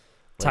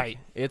 Tight.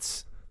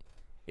 It's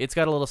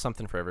got a little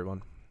something for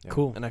everyone. Yeah.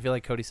 Cool. And I feel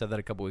like Cody said that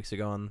a couple weeks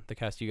ago on the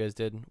cast you guys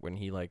did when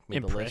he made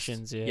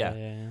Impressions. the list.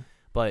 Yeah.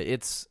 But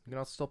it's You can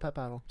also still pet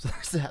battle.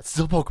 That's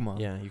still Pokemon.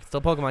 yeah, you can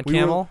still Pokemon We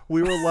Camel.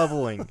 were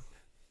leveling,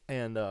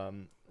 and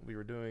we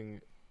were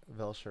doing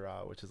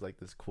Velshara, which is like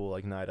this cool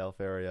like night elf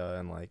area,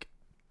 and like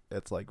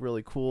it's like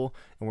really cool.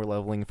 And we're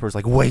leveling. First,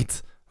 like,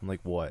 wait. I'm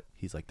like, what?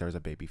 He's like, there's a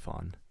baby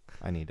fawn.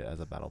 I need it as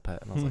a battle pet.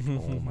 And I was like,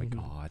 oh my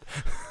god.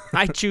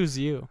 I choose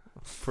you.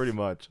 Pretty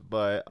much.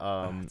 But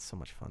It's so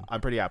much fun.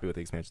 I'm pretty happy with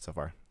the expansion so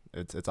far.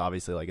 It's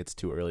obviously like it's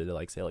too early to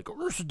like say like, oh,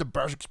 this is the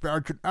best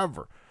expansion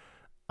ever.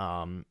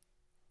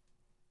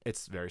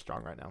 It's very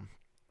strong right now.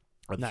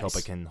 I just hope Nice.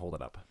 I can hold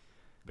it up.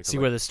 Because, See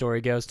like, where the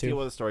story goes see to.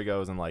 where the story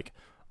goes, and like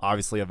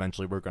obviously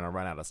eventually we're gonna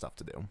run out of stuff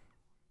to do.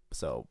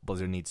 So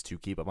Blizzard needs to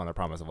keep up on their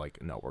promise of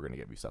like, no, we're gonna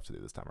give you stuff to do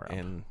this time around.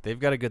 And they've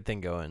got a good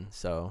thing going,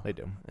 so They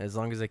do. as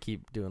long as they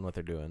keep doing what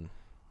they're doing,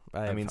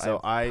 I I mean,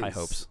 have high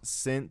hopes.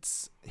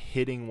 Since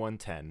hitting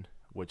 110,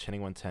 which hitting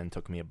 110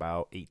 took me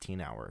about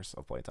 18 hours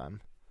of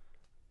playtime.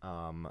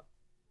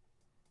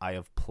 I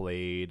have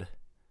played,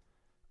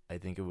 I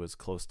think it was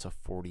close to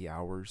 40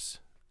 hours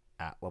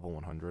at level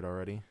 100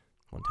 already.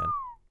 110.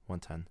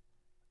 110.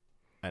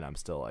 And I'm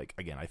still like,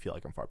 again, I feel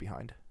like I'm far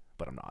behind,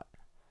 but I'm not.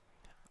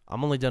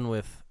 I'm only done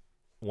with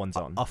One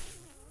zone. a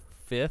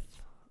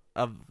fifth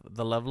of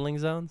the leveling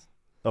zones,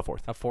 A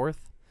fourth. a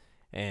fourth,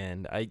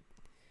 and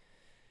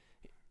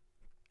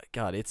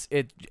God,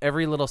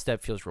 every little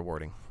step feels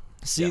rewarding.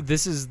 See, Yeah.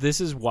 this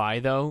is why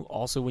though.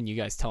 Also, when you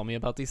guys tell me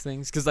about these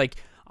things, because like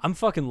I'm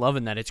fucking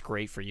loving that it's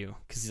great for you,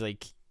 because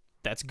like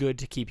that's good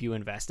to keep you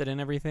invested in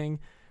everything.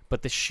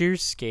 But the sheer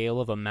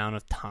scale of amount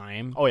of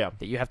time Oh, yeah.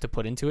 that you have to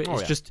put into it Oh,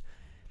 is yeah. just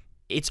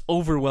it's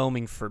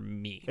overwhelming for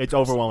me. It's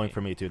overwhelming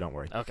for me, too. Don't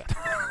worry. Okay,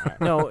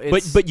 No,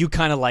 it's, but you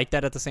kind of like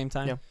that at the same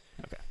time.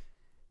 Yeah.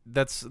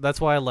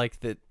 that's why I like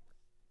that.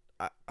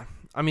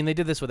 I mean, they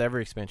did this with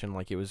every expansion.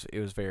 Like it was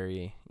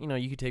very,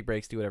 you could take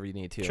breaks, do whatever you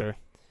need to. Sure.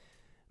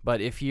 But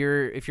if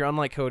you're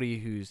unlike Cody,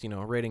 who's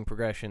rating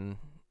progression,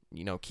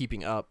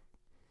 keeping up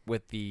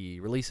with the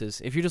releases.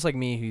 If you're just like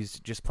me, who's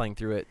just playing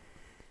through it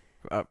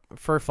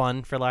for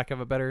fun, for lack of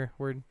a better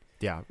word,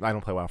 Yeah, I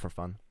don't play WoW for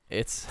fun.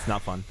 it's It's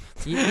not fun.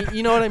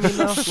 you know what I mean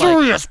though.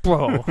 Serious,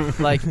 bro.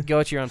 Like go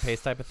at your own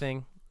pace type of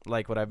thing.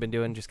 Like what I've been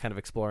doing, just kind of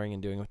exploring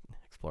and doing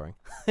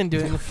and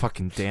doing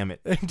Fucking damn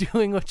it.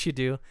 doing what you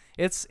do.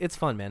 It's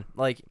fun, man.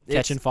 Like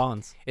Catching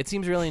fawns. it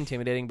seems really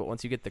intimidating, but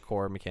once you get the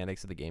core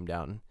mechanics of the game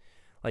down,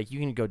 like you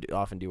can go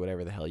off and do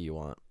whatever the hell you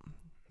want.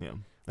 Yeah.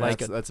 Like-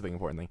 That's a big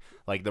important thing.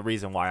 Like the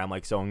reason why I'm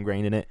like so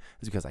ingrained in it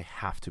is because I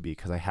have to be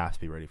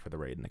ready for the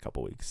raid in a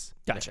couple weeks.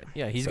 Gotcha.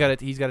 Yeah, he's So- got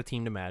a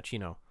team to match.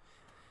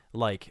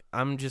 Like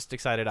I'm just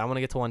excited. I want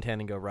to get to 110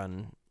 and go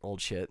run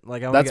old shit.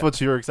 Like That's what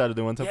you were excited to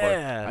do one so far.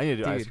 Yeah, I need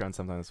to do Ice dude. Crown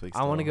sometime this week.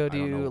 I wanna still. go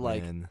don't know do,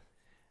 like, when.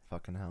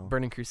 Fucking hell.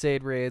 Burning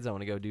Crusade raids. I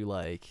want to go do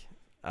like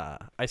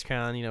Ice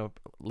Crown.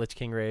 Lich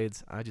King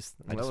raids. I That just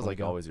was wanna like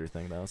go. always your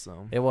thing though,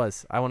 so It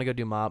was. I want to go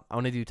do mob. I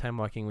want to do time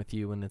walking with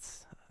you when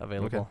it's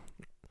available.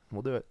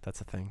 we'll do it. That's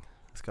a thing.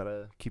 Just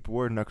gotta keep a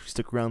word and actually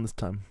stick around this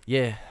time.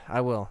 Yeah, I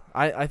will.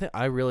 I think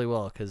I really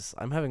will because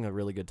I'm having a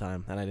really good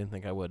time and I didn't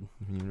think I would.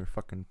 You're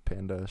fucking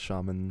panda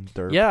shaman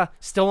derp. Yeah,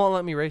 still won't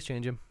let me race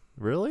change him.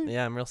 Really?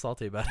 Yeah, I'm real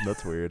salty about it.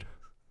 That's weird.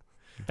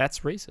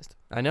 That's racist.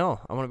 I know.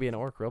 I want to be an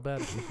orc real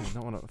bad. I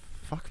don't want to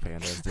fuck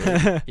pandas,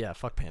 dude. Yeah,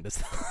 fuck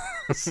pandas.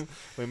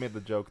 We made the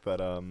joke that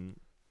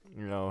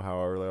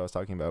how earlier I was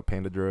talking about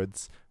panda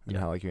druids and Yeah.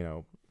 how like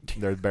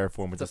their bear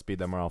form would just be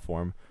the morale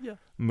form. Yeah.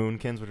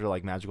 Moonkins, which are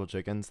like magical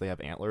chickens, they have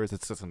antlers.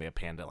 It's just gonna be a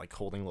panda like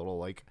holding little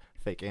like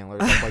fake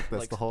antlers up like this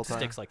Like the whole time.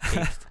 sticks like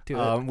taped to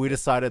it. We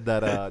decided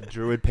that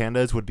druid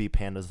pandas would be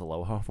pandas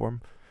aloha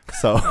form.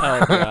 So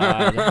Oh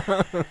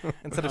god.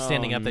 Instead of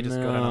standing up, they just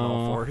go down on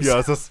all no. fours.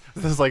 yeah, this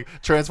is like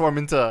transform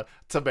into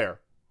bear.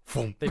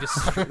 Boom. They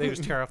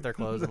just tear off their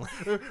clothes and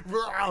like,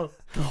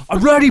 I'm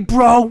ready,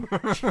 bro.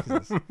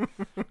 Jesus.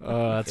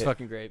 That's It-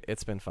 fucking great.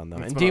 It's been fun though.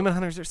 It's And been Demon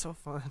Hunters are so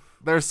fun.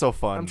 They're so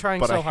fun. I'm trying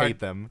but so I hard. hate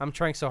them. I'm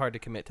trying so hard to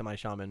commit to my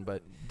shaman,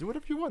 but Do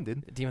whatever you want,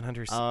 dude. Demon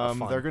Hunters are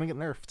fun. They're gonna get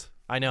nerfed.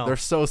 I know. They're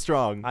so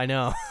strong. I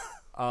know.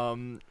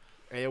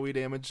 AoE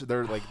damage.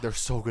 They're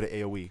so good at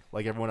AoE.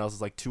 Like everyone else is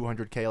like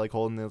 200k, like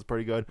holding it's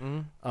pretty good.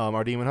 Mhm.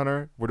 Our demon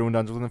hunter, we're doing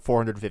dungeons with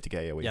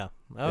 450k AoE. Yeah.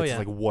 Oh it's yeah.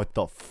 like what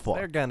the fuck?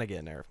 They're gonna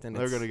get nerfed. And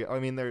They're it's, gonna get. I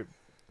mean,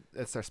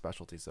 it's their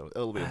specialty, so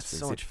it'll be That's interesting.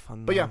 so to much see.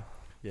 fun. But yeah,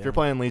 though. If you're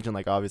playing Legion,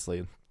 like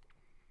obviously,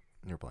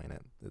 you're playing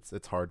it.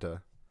 It's hard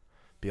to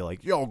be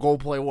like, yo, go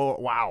play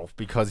WoW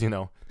because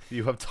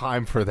you have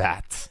time for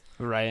that.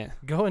 Right.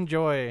 go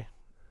enjoy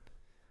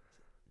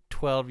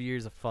 12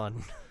 years of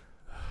fun.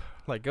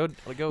 go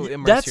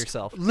immerse That's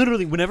yourself.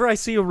 Literally, whenever I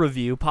see a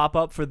review pop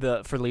up for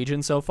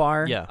Legion so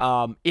far,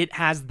 Yeah. it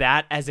has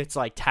that as its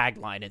like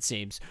tagline. It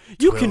seems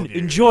you 12 can years.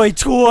 enjoy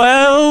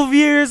 12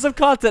 years of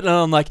content, and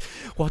I'm like,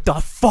 what the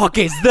fuck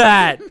is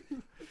that?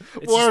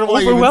 It's Where just do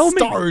I even overwhelming.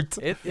 start?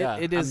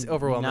 It is I'm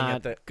overwhelming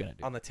not at gonna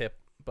do on the tip,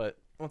 but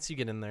once you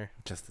get in there,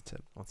 Just the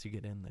tip.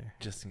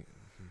 Just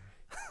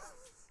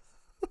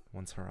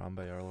once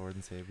Harambe, our Lord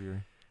and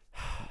Savior,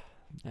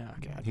 Oh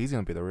god. he's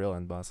gonna be the real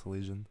end boss of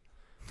Legion.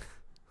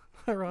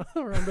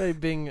 Harambe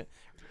being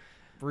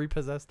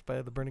repossessed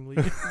by the Burning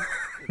Legion.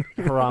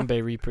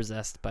 Harambe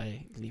repossessed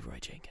by Leroy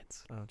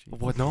Jenkins. Oh, geez.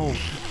 What? No.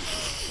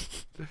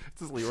 It's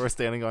just Leroy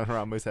standing on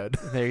Harambe's head.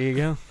 There you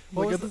go.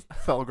 Look at the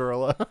fell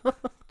gorilla.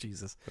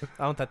 Jesus.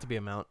 I want that to be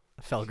a mount.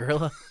 A fell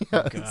gorilla.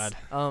 Oh, God.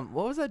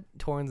 What was that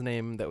Torn's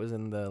name that was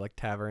in the like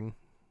tavern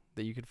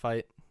that you could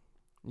fight?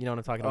 You know what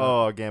I'm talking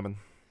about? Oh, Gammon.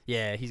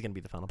 Yeah, he's gonna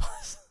be the final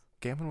boss.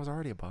 Gammon was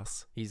already a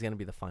boss. He's gonna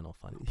be the final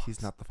boss.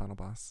 He's not the final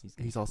boss. He's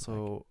gonna He's come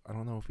also, I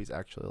don't know if he's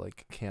actually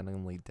like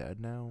canonly dead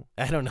now.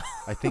 I don't know.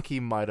 I think he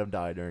might have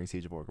died during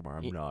Siege of Orgrimmar.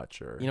 I'm You- not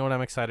sure. You know what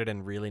I'm excited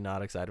and really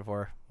not excited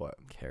for? What?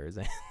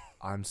 Karazhan.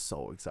 I'm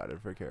so excited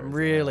for Karazhan. I'm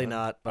really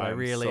not, but I I'm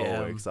really so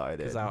am. excited.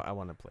 Because I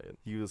want to play it.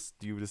 You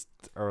just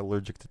are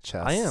allergic to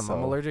chess. I am. so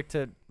I'm allergic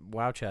to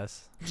WoW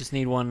chess. Just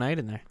need one night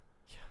in there.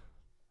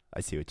 I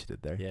see what you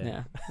did there. Yeah.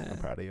 Yeah. I'm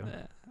proud of you.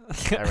 Yeah.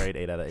 I rate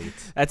 8 out of 8.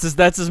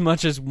 That's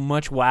as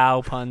much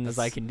wow puns as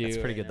I can do. That's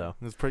pretty right good now.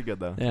 though. It's pretty good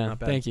though. Yeah. Not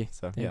bad. Thank you.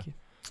 So Thank you.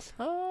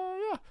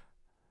 yeah.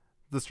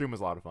 The stream was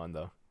a lot of fun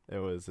though. It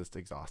was just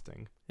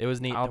exhausting. It was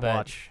neat I'll to bet.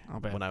 watch I'll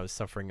bet. when I was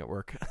suffering at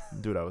work.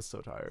 Dude, I was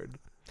so tired.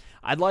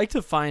 I'd like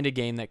to find a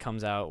game that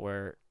comes out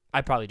where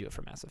I'd probably do it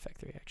for Mass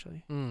Effect 3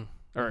 actually.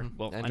 Or Mhm.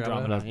 well, Andromeda?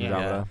 Andromeda. Yeah.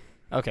 Andromeda.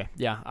 Okay.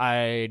 Yeah,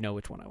 I know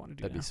which one I want to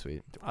do. That'd now. be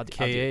sweet. I'll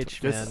do it.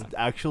 KH, man. Just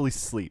actually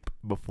sleep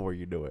before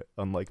you do it,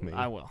 unlike me.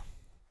 I will.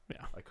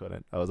 I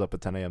couldn't. I was up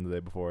at 10 a.m. the day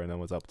before and then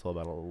was up till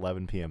about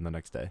 11 p.m. the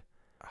next day.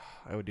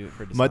 I would do it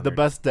for The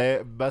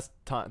Dishonored. best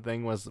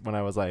thing was when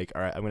I was like,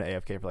 all right, I'm going to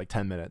AFK for like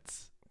 10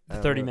 minutes. The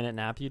And 30-minute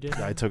nap you did?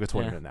 I took a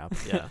 20 Yeah. minute nap.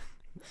 Yeah.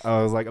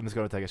 I was like, I'm just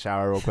going to take a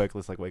shower real quick.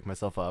 Let's like wake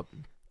myself up.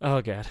 Oh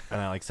god. And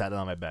I like sat down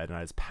on my bed and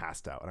I just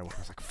passed out. And I was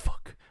like,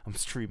 fuck, I'm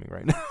streaming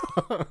right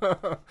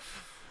now.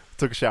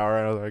 Took a shower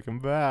and I was like, I'm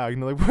back.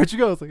 And they're like, where'd you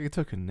go? I was like, I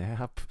took a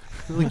nap.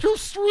 They're like, you're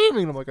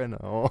streaming. I'm like, I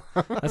know.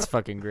 That's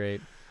fucking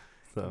great.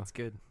 So That's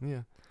good.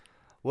 yeah.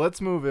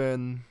 Let's move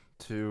in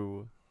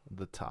to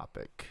the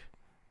topic.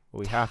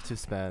 We have to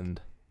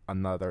spend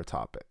another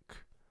topic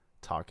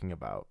talking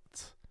about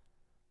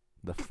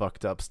the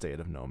fucked up state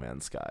of No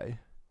Man's Sky.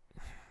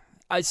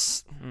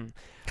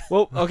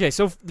 Well, okay,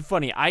 so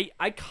funny. I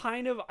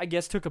kind of, I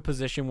guess, took a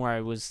position where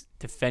I was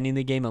defending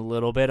the game a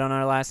little bit on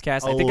our last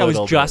cast. I A think I was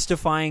little bit.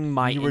 justifying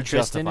my You were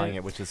interest in justifying it.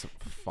 it, which is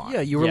fine.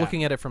 Yeah, you were Yeah.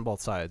 looking at it from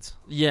both sides.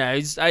 Yeah,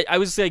 I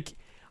was like,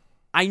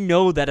 I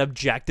know that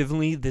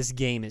objectively this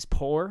game is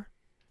poor,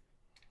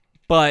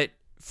 but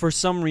for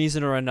some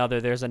reason or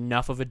another, there's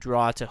enough of a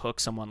draw to hook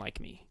someone like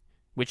me,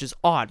 which is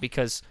odd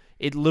because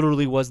it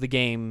literally was the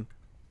game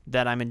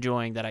that I'm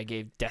enjoying that I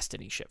gave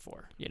Destiny shit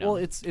for. You know? Well,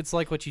 it's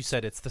like what you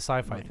said. It's the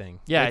sci-fi Right. thing.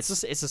 Yeah, it's a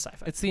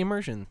sci-fi. It's the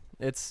immersion.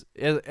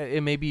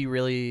 It may be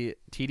really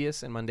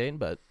tedious and mundane,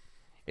 but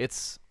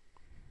it's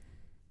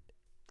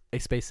a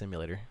space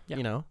simulator. Yeah.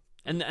 You know.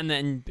 And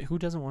then who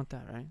doesn't want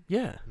that, right?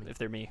 Yeah. If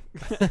they're me.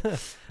 I'm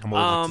allergic to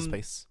Um,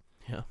 space.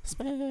 Yeah.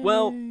 Space.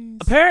 Well,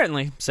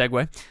 apparently,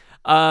 segue.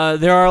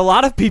 There are a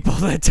lot of people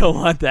that don't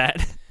want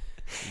that.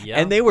 Yeah.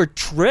 And they were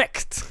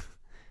tricked.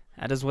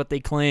 That is what they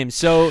claim.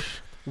 So,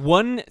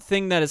 one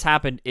thing that has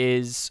happened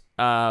is,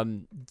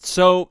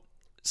 so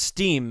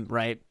Steam,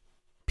 right?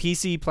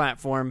 PC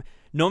platform.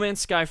 No Man's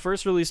Sky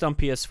first released on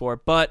PS4,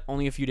 but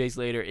only a few days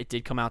later, it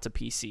did come out to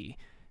PC.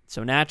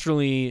 So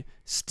naturally,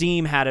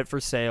 Steam had it for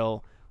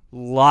sale. A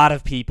lot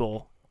of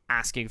people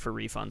asking for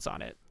refunds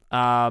on it.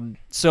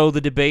 So the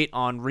debate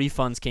on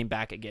refunds came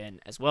back again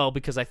as well,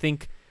 because I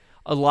think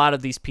a lot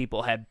of these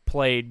people had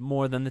played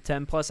more than the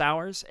 10 plus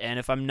hours. And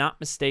if I'm not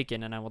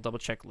mistaken, and I will double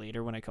check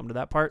later when I come to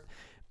that part,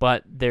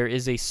 but there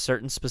is a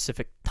certain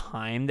specific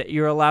time that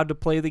you're allowed to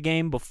play the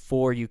game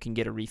before you can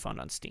get a refund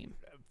on Steam.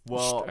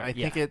 Well, I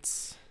Yeah. think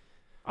it's...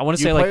 I want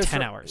to you say play like a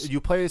 10 cer- hours. You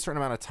play a certain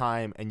amount of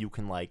time, and you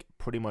can like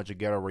pretty much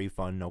get a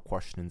refund, no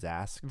questions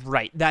asked.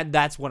 Right.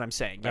 That's what I'm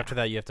saying. Yeah. After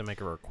that, you have to make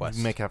a request.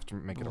 Have to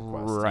make it a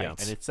request. Right. Yeah.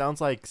 And it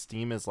sounds like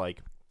Steam is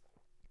like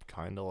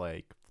kind of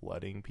like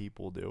letting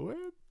people do it.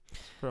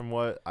 From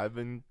what I've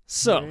been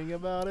So, hearing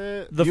about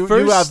it, the you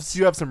first-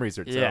 have some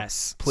research. so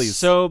Yes. please.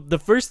 So the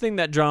first thing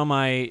that drew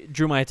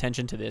my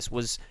attention to this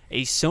was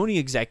a Sony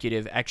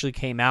executive actually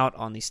came out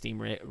on these Steam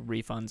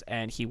refunds,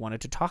 and he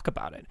wanted to talk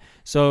about it.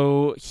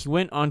 So he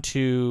went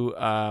onto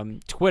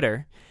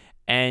Twitter,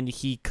 and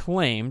he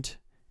claimed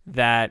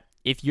that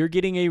if you're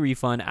getting a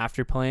refund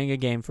after playing a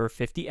game for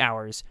 50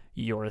 hours,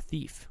 you're a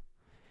thief.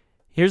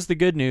 Here's the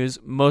good news.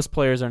 Most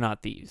players are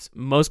not thieves.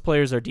 Most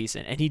players are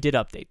decent. And he did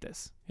update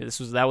this.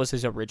 That was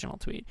his original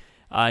tweet.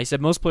 He said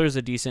most players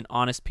are decent,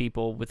 honest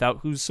people without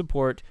whose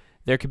support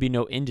there could be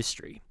no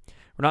industry.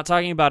 We're not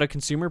talking about a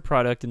consumer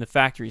product in the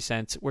factory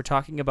sense. We're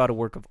talking about a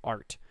work of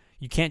art.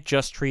 You can't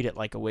just treat it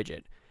like a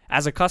widget.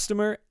 As a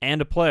customer and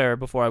a player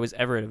before I was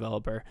ever a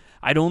developer,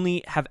 I'd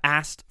only have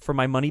asked for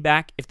my money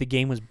back if the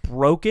game was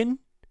broken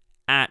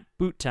at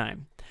boot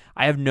time.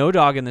 I have no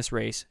dog in this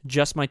race,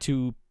 just my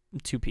two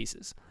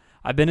pieces.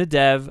 I've been a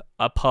dev,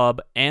 a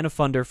pub, and a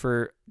funder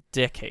for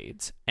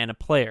decades, and a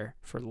player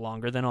for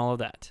longer than all of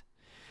that.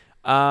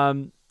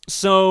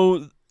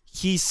 So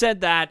he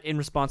said that in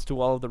response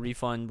to all of the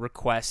refund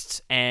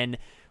requests, and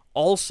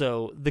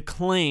also the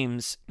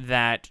claims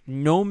that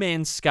No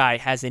Man's Sky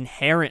has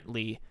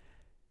inherently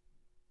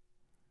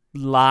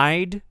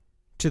lied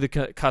to the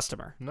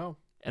customer. no.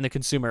 and the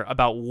consumer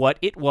about what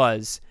it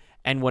was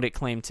and what it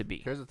claimed to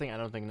be. Here's the thing: I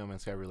don't think No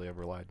Man's Sky really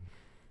ever lied.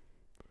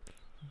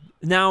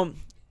 Now,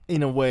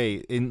 In a way,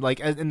 in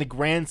the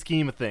grand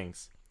scheme of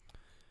things.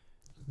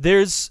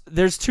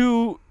 there's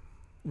two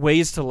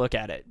ways to look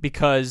at it,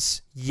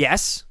 because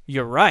yes,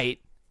 you're right,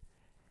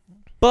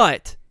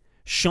 but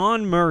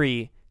Sean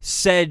Murray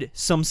said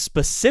some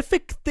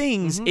specific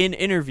things in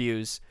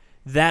interviews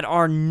that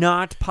are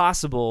not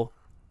possible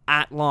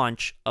at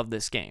launch of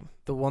this game.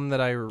 The one that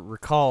I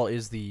recall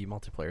is the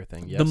multiplayer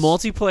thing. Yes. The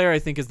multiplayer, I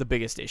think, is the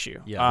biggest issue.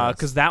 Yeah,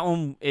 because that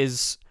one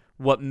is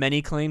what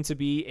many claim to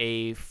be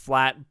a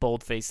flat,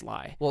 bold-faced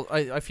lie. Well,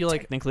 I feel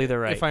like Technically, they're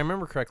right. if I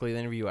remember correctly, the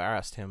interview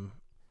asked him,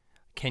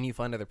 "Can you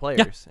find other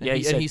players?" Yeah,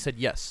 and he he said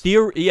yes.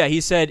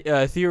 He said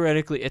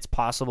theoretically it's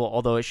possible,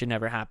 although it should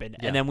never happen.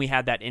 Yeah. And then we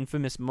had that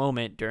infamous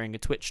moment during a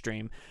Twitch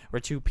stream where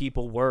two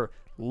people were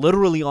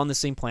literally on the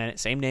same planet,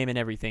 same name and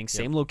everything,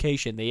 same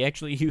location. They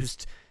actually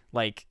used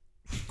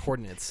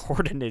Coordinates.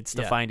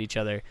 to find each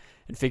other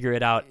and figure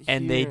it out,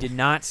 and they did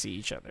not see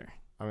each other.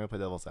 I'm gonna play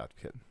devil's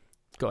advocate.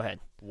 Go ahead.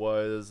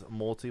 Was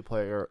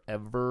multiplayer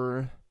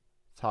ever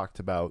talked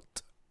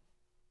about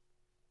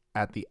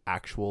at the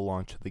actual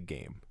launch of the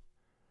game?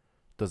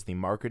 Does the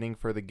marketing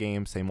for the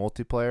game say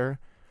multiplayer?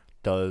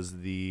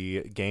 Does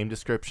the game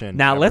description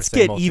Now ever let's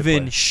say get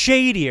even multiplayer?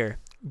 shadier.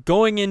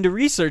 Going into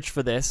research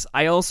for this,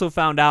 I also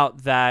found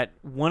out that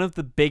one of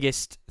the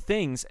biggest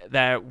things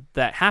that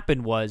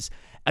happened was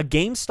a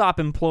GameStop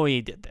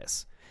employee did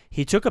this.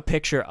 He took a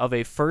picture of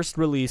a first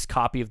release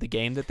copy of the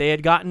game that they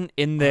had gotten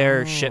in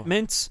their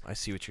shipments I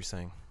see what you're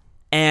saying.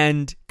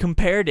 and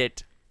compared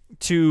it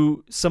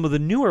to some of the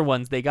newer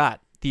ones they got.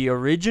 The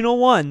original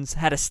ones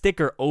had a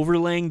sticker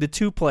overlaying the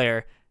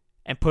 2-player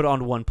and put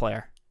on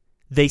 1-player.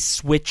 They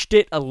switched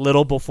it a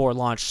little before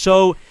launch.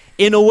 So,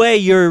 in a way,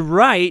 you're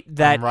right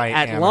that I'm right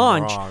at and I'm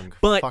launch, wrong.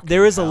 but Fucking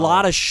there is a hell.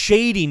 lot of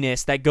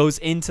shadiness that goes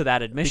into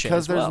that admission.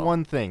 Because as there's well.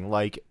 one thing,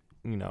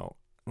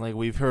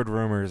 we've heard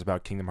rumors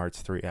about Kingdom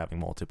Hearts 3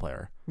 having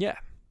multiplayer. Yeah.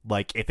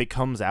 Like, if it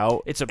comes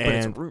out, It's a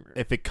rumor.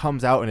 If it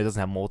comes out and it doesn't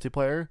have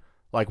multiplayer,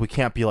 like, we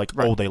can't be like,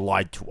 oh, they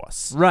lied to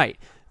us. Right.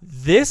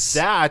 This...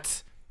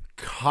 That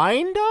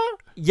kinda?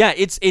 Yeah,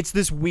 it's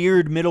this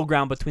weird middle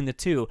ground between the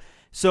two.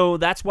 So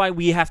that's why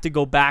we have to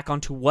go back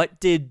onto what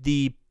did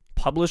the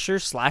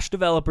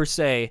publisher/developer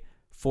say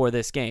for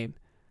this game.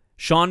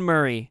 Sean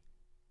Murray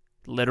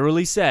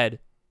literally said,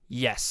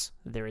 yes,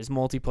 there is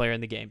multiplayer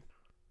in the game.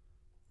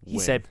 He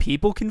When? said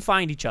people can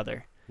find each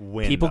other.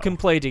 When, People though? can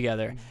play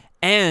together.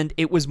 And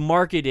it was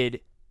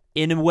marketed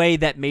in a way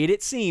that made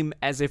it seem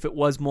as if it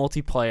was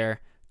multiplayer,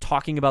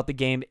 talking about the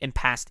game in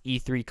past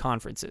E3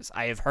 conferences.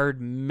 I have heard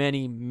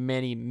many,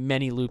 many,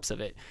 many loops of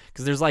it.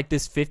 Because there's like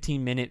this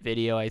 15-minute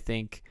video, I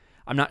think.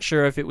 I'm not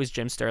sure if it was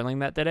Jim Sterling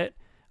that did it.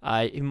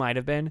 It might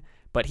have been.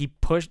 But he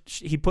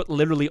put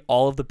literally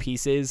all of the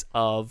pieces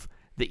of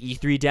the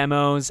E3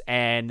 demos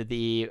and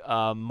the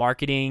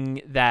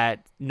marketing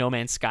that No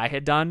Man's Sky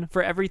had done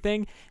for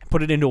everything and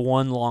put it into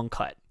one long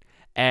cut.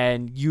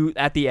 And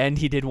at the end,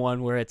 he did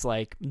one where it's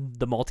like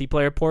the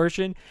multiplayer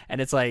portion,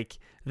 and it's like,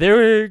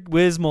 there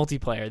was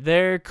multiplayer.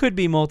 There could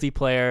be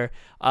multiplayer.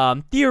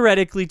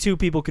 Theoretically, two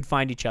people could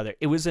find each other.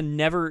 It was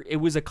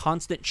a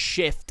constant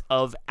shift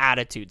of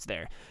attitudes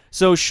there.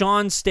 So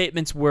Sean's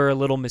statements were a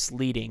little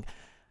misleading.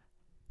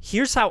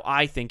 Here's how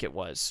I think it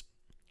was.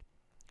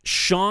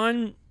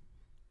 Sean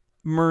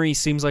Murray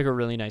seems like a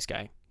really nice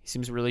guy. He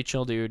seems a really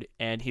chill dude,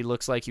 and he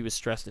looks like he was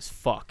stressed as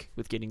fuck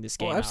with getting this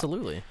game out.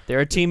 Absolutely.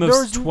 They're a team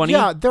of 20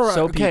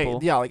 people.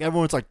 Yeah, like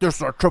everyone's like,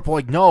 there's a triple.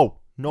 Like, no,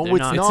 They're it's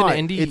not. not. It's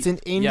an indie- It's an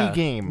indie yeah.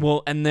 game.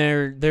 Well, and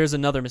there's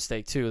another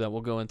mistake too that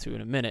we'll go into in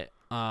a minute.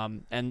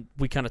 And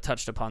we kind of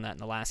touched upon that in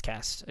the last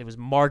cast. It was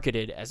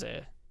marketed as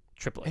a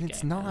AAA And game.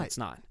 it's not. And it's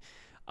not.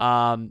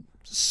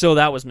 So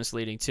that was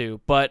misleading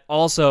too. But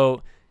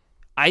also,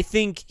 I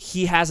think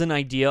he has an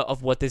idea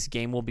of what this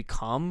game will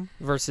become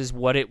versus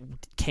what it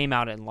came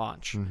out in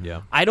launch.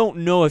 Yeah. I don't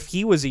know if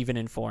he was even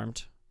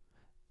informed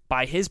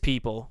by his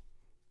people,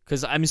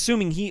 because I'm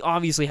assuming he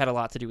obviously had a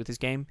lot to do with his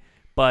game,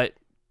 but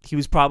he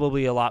was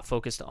probably a lot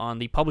focused on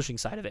the publishing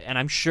side of it. And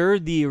I'm sure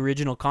the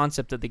original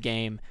concept of the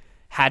game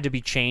had to be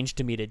changed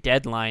to meet a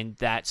deadline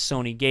that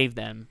Sony gave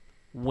them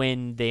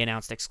when they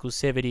announced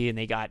exclusivity and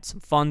they got some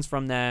funds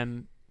from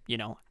them,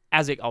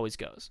 as it always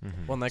goes.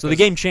 Well, and So the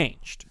game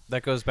changed.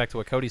 that goes back to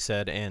what Cody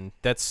said, and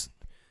that's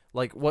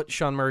like what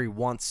Sean Murray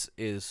wants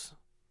is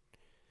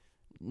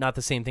not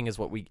the same thing as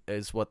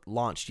what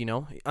launched.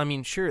 I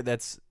mean, sure,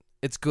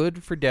 it's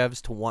good for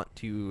devs to want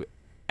to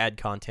add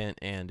content,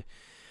 and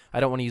I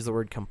don't want to use the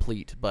word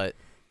complete, but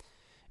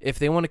if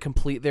they want to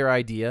complete their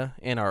idea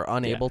and are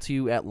unable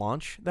to at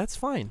launch, that's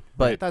fine.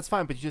 But that's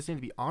fine, but you just need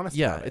to be honest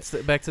yeah, about it. it's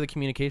back to the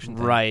communication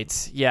thing.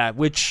 Right. Yeah.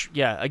 Which,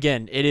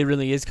 again, it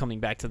really is coming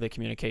back to the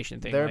communication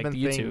thing. There like have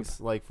been the YouTube. things,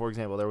 like, for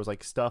example, there was,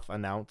 like, stuff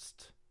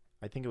announced,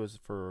 I think it was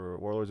for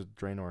Warlords of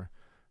Draenor,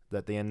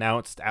 that they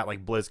announced at,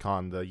 like,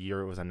 BlizzCon the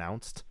year it was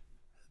announced,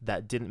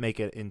 that didn't make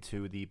it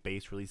into the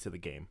base release of the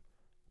game,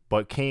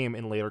 but came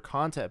in later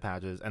content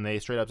patches, and they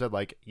straight up said,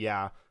 like,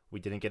 yeah, we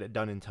didn't get it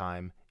done in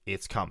time,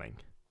 it's coming.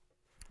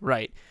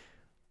 Right.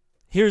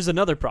 Here's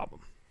another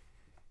problem.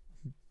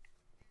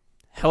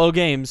 Hello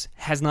Games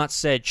has not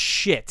said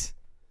shit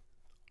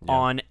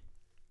on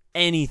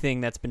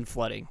anything that's been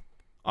flooding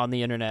on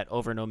the internet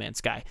over No Man's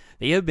Sky.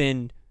 They have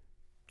been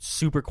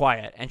super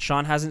quiet, and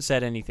Sean hasn't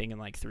said anything in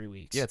like 3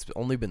 weeks. Yeah, it's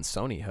only been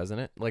Sony, hasn't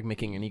it? Like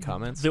making any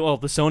comments. The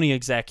Sony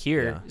exec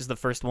here is the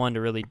first one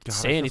to really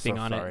say anything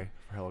on it.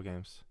 For Hello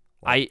Games.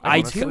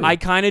 I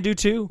kind of do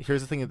too.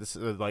 Here's the thing: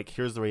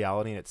 here's the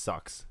reality, and it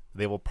sucks.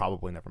 They will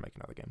probably never make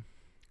another game.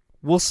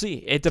 We'll see.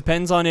 It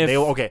depends on if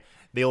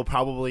they will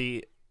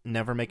probably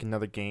never make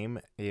another game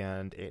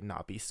and it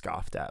not be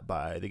scoffed at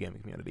by the gaming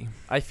community.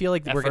 I feel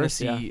like we're going to first,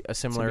 see a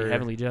similar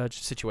heavily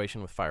judged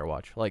situation with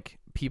Firewatch. Like,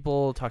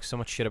 people talk so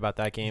much shit about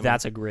that game.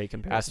 That's a great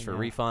comparison. Asked for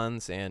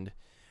refunds, and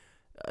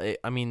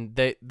I mean,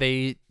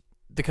 the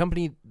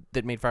company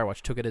that made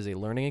Firewatch took it as a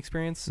learning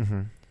experience,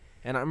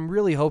 and I'm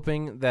really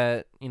hoping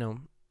that, you know,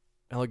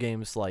 Hello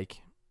Games like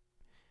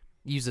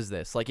uses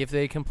this. Like, if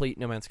they complete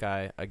No Man's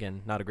Sky,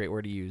 again, not a great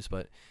word to use,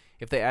 but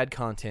if they add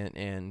content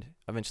and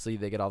eventually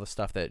they get all the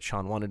stuff that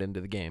Sean wanted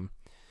into the game,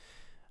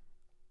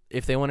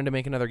 if they wanted to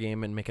make another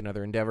game and make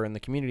another endeavor in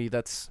the community,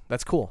 that's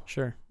cool.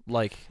 Sure.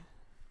 Like,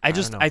 I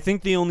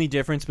think the only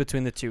difference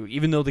between the two,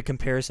 even though the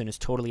comparison is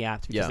totally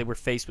apt because they were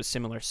faced with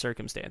similar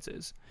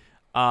circumstances,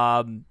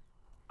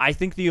 I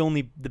think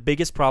the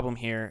biggest problem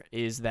here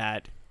is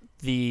that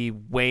the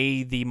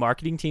way the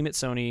marketing team at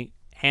Sony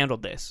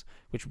handled this,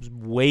 which was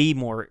way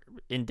more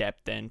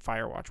in-depth than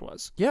Firewatch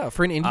was. Yeah,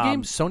 for an indie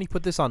game, Sony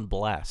put this on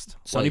blast.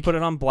 Sony put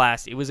it on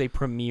blast. It was a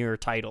premier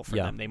title for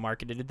them. They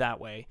marketed it that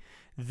way.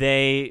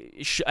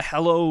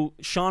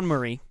 Sean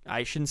Murray,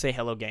 I shouldn't say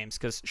Hello Games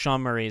because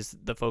Sean Murray is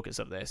the focus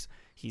of this.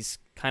 He's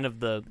kind of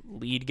the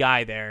lead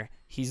guy there.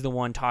 He's the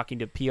one talking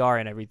to PR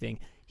and everything.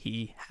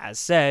 He has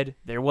said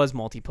there was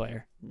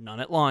multiplayer, none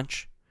at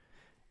launch.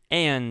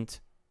 And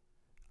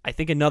I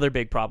think another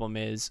big problem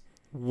is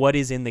what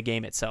is in the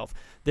game itself.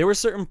 There were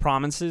certain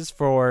promises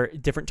for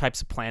different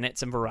types of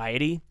planets and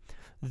variety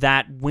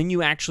that when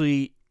you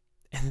actually,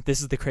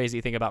 this is the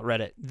crazy thing about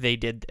Reddit, they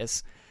did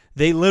this.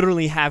 They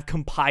literally have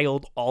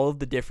compiled all of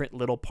the different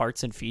little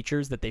parts and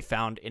features that they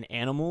found in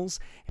animals,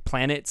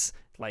 planets,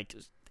 like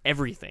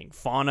everything,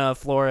 fauna,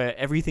 flora,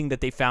 everything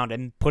that they found,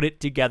 and put it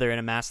together in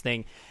a mass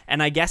thing.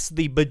 And I guess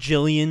the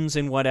bajillions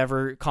and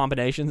whatever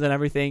combinations and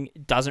everything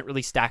doesn't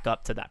really stack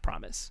up to that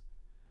promise.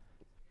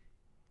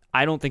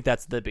 I don't think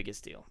that's the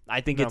biggest deal.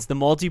 I think it's the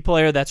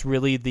multiplayer that's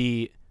really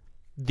the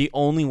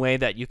only way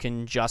that you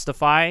can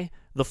justify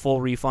the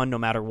full refund no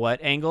matter what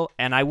angle.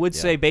 And I would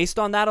say based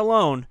on that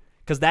alone,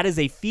 because that is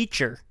a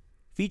feature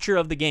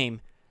of the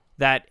game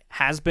that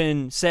has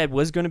been said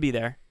was going to be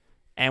there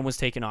and was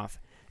taken off.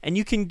 And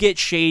you can get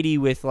shady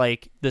with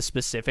like the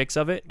specifics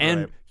of it,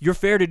 and you're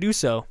fair to do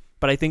so.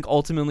 But I think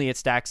ultimately it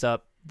stacks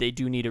up. They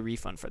do need a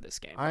refund for this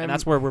game. And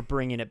that's where we're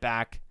bringing it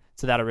back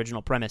to that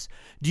original premise.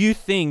 Do you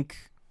think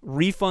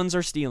refunds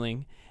are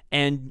stealing,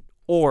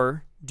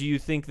 or do you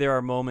think there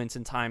are moments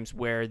and times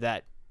where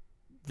that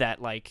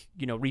like,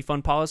 you know,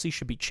 refund policy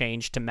should be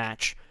changed to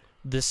match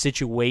the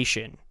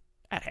situation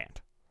at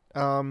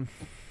hand?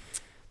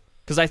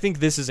 Because I think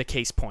this is a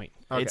case point.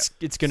 Okay.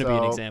 It's going to be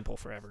an example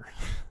forever.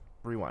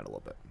 Rewind a little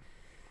bit.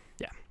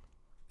 Yeah.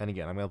 And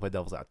again, I'm going to play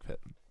devil's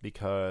advocate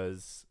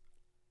because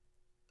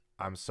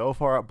I'm so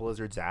far up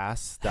Blizzard's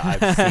ass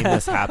that I've seen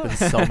this happen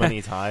so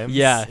many times.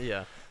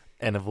 Yeah.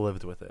 And have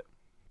lived with it.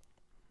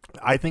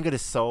 I think it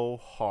is so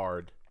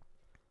hard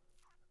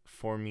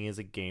for me as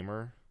a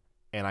gamer,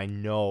 and I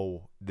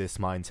know this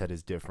mindset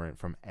is different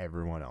from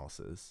everyone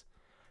else's.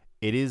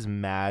 It is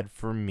mad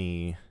for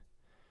me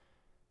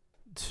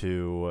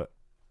to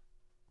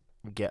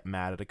get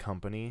mad at a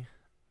company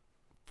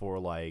for,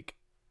 like,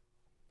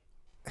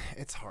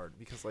 it's hard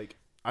because, like,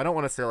 I don't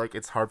want to say, like,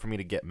 it's hard for me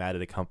to get mad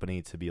at a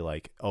company to be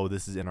like, oh,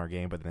 this is in our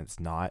game, but then it's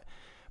not.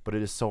 But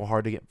it is so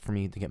hard for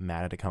me to get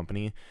mad at a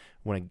company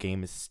when a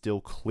game is still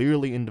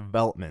clearly in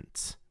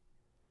development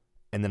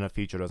and then a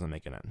feature doesn't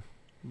make it in.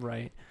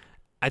 Right.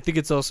 I think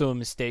it's also a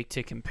mistake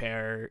to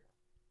compare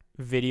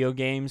video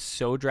games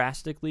so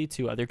drastically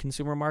to other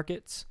consumer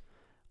markets,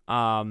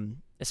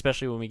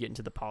 especially when we get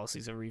into the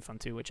policies of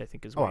refund too, which I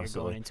think is where you're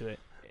going into it.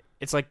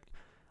 It's like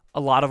a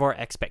lot of our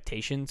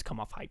expectations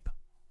come off hype.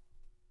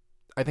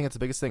 I think it's the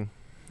biggest thing.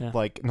 Yeah.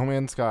 Like, No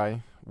Man's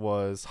Sky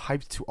was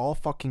hyped to all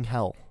fucking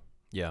hell.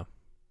 Yeah.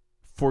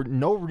 For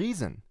no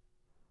reason.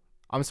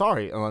 I'm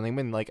sorry. I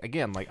mean, like,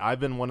 again, like,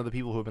 I've been one of the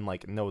people who have been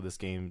like, no, this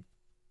game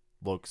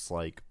looks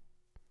like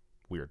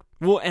weird.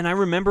 Well, and I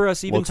remember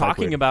us even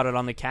talking about it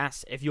on the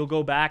cast. If you'll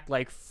go back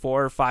like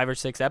 4 or 5 or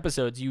 6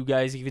 episodes, you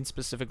guys even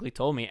specifically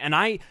told me. And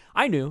I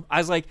knew. I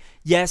was like,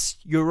 yes,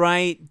 you're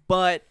right,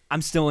 but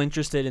I'm still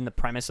interested in the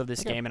premise of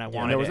this game, and I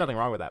wanted it. There was nothing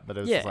wrong with that, but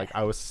it was just like,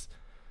 I was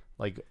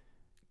like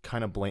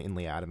kind of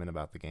blatantly adamant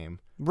about the game.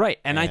 Right,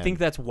 and I think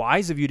that's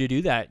wise of you to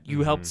do that.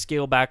 You helped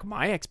scale back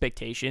my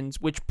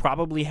expectations, which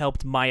probably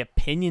helped my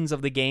opinions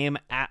of the game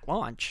at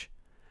launch.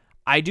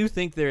 I do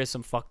think there is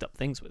some fucked up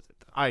things with it,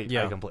 though. I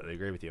completely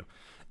agree with you.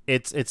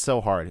 It's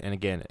so hard, and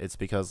again, it's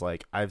because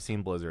like I've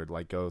seen Blizzard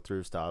like go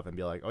through stuff and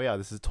be like, oh yeah,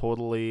 this is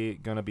totally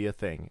gonna be a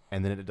thing,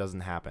 and then it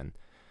doesn't happen.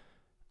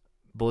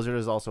 Blizzard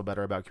is also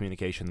better about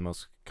communication than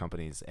most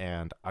companies,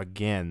 and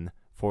again,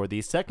 for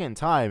the second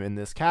time in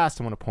this cast,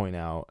 I want to point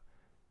out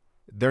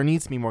there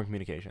needs to be more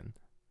communication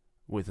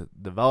with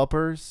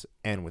developers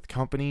and with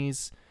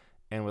companies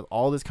and with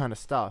all this kind of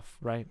stuff,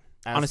 Right.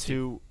 as Honestly.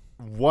 to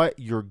what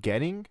you're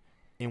getting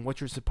and what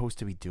you're supposed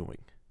to be doing.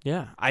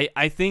 Yeah.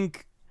 I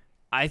think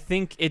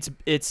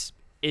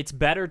it's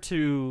better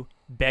to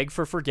beg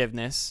for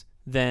forgiveness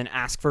than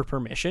ask for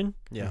permission.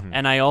 Yeah. Mhm.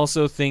 And I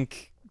also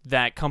think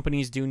that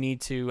companies do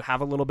need to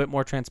have a little bit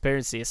more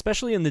transparency,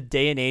 especially in the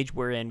day and age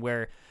we're in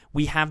where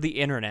we have the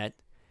internet.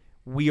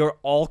 We are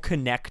all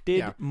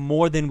connected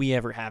more than we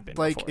ever have been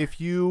Like, before.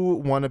 if you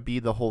want to be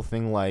the whole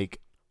thing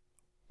like,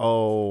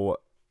 oh,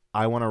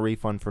 I want a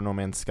refund for No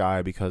Man's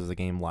Sky because the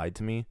game lied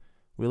to me.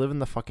 We live in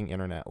the fucking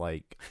internet.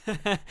 Like,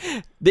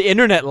 the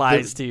internet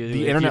lies to you.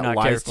 The if internet you're not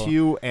lies careful. to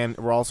you, and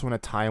we're also in a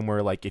time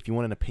where, like, if you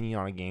want an opinion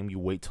on a game, you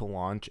wait till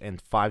launch,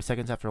 and 5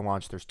 seconds after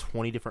launch, there's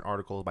 20 different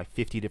articles by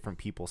 50 different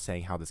people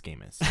saying how this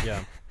game is.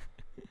 Yeah.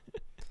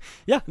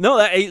 Yeah, no,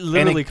 it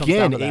literally and comes down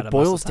again, to that. it most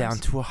boils of the down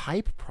times. to a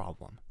hype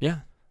problem. Yeah.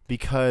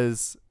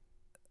 Because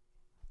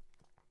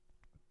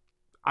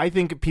I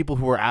think people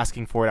who are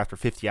asking for it after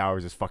 50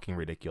 hours is fucking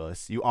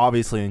ridiculous. You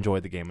obviously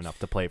enjoyed the game enough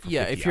to play for 50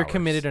 Yeah, hours. if you're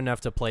committed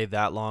enough to play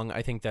that long,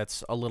 I think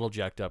that's a little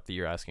jacked up that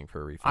you're asking for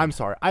a refund. I'm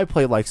sorry. I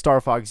played like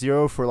Star Fox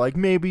Zero for like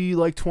maybe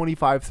like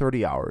 25,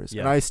 30 hours.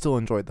 Yeah. And I still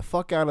enjoyed the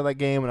fuck out of that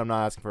game, and I'm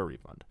not asking for a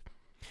refund.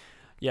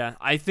 Yeah,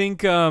 I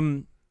think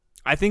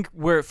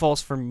where it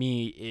falls for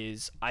me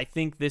is I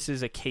think this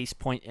is a case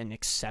point in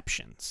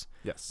exceptions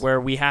Yes.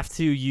 where we have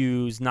to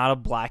use not a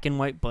black and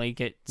white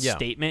blanket Yeah.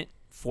 statement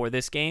for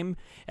this game.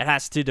 It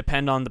has to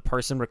depend on the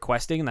person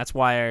requesting, and that's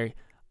why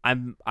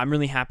I'm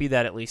really happy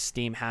that at least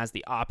Steam has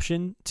the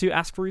option to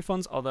ask for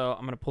refunds. Although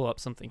I'm gonna pull up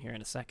something here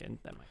in a second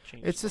that might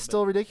change. It's a just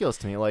little still ridiculous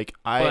to me. Like,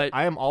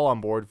 I am all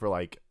on board for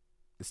like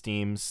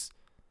Steam's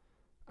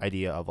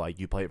idea of like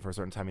you play it for a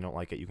certain time, you don't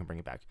like it, you can bring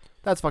it back.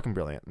 That's fucking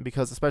brilliant,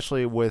 because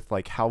especially with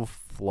like how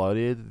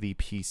flooded the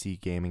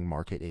PC gaming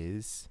market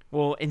is. bit.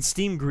 Well, and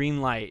Steam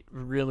Greenlight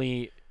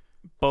really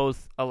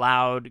both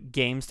allowed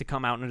games to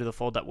come out into the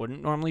fold that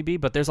wouldn't normally be,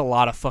 but there's a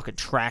lot of fucking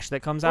trash that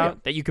comes Oh, yeah.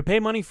 out that you could pay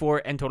money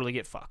for and totally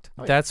get fucked.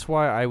 Oh, yeah. That's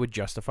why I would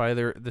justify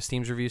the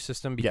Steam's review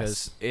system,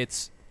 because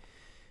it's,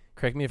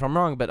 correct me if I'm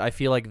wrong, but I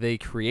feel like they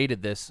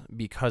created this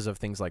because of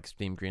things like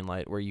Steam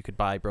Greenlight, where you could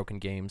buy broken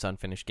games,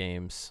 unfinished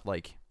games.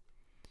 Like,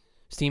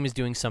 Steam is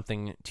doing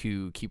something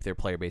to keep their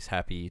player base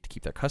happy, to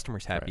keep their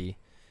customers happy,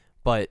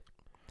 but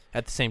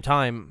at the same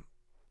time,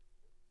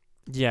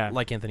 Yeah.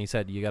 like Anthony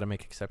said, you got to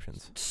make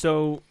exceptions.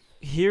 So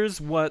here's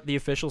what the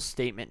official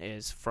statement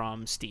is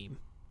from Steam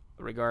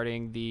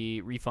regarding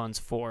the refunds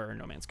for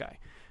No Man's Sky.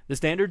 The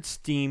standard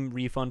Steam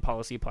refund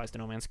policy applies to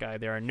No Man's Sky.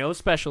 There are no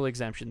special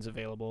exemptions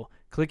available.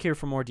 Click here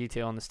for more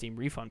detail on the Steam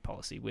refund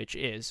policy, which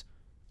is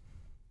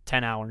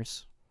 10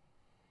 hours.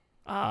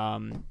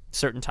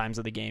 Certain times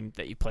of the game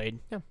that you played.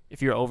 Yeah.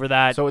 If you're over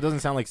that, So it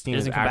doesn't sound like Steam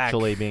is doesn't come back.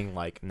 actually being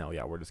like, no,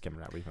 yeah, we're just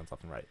giving out refunds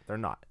left and right. They're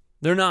not.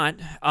 they're not.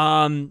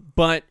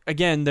 But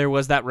again, there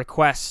was that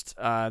request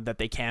that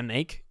they can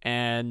make,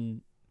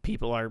 and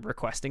people are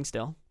requesting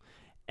still.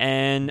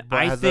 And But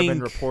I has think there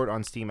been report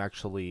on Steam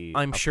actually?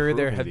 I'm sure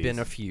there approving have these? been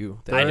a few.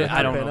 I There don't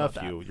have been know a about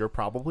that. few. You're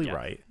probably Yeah.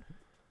 right.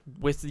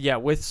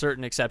 with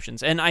certain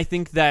exceptions, and I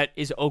think that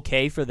is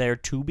okay for there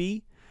to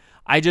be.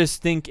 I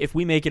just think if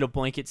we make it a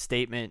blanket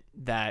statement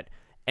that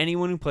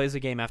anyone who plays a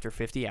game after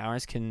 50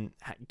 hours can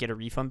get a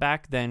refund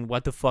back, then why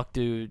the fuck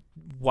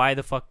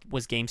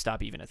was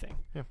GameStop even a thing?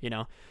 Yeah. You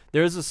know,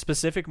 there's a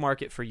specific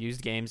market for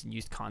used games and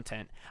used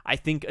content. I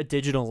think a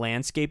digital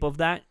landscape of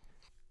that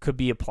could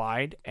be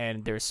applied,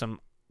 and there's some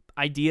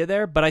idea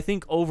there. But I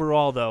think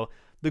overall, though,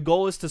 the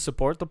goal is to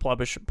support the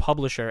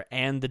publisher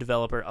and the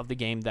developer of the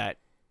game that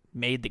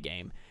made the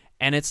game.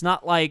 And it's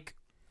not like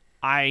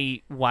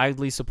I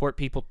widely support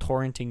people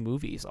torrenting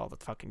movies all the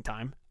fucking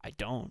time. I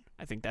don't.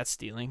 I think that's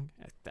stealing.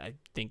 I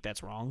think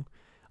that's wrong.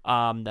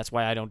 That's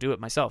why I don't do it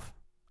myself.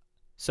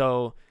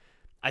 So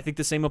I think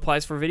the same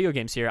applies for video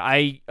games here.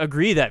 I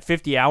agree that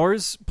 50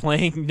 hours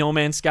playing No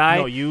Man's Sky,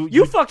 No,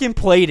 you fucking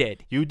played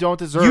it. You don't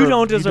deserve. You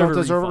don't deserve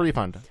a a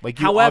refund. Like,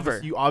 However-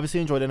 you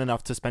obviously enjoyed it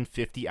enough to spend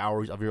 50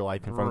 hours of your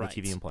life in front of the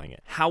TV Right. and playing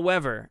it.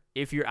 However,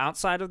 if you're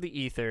outside of the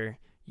ether,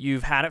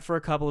 you've had it for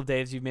a couple of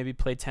days, you've maybe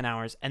played 10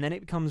 hours, and then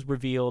it becomes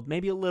revealed,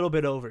 maybe a little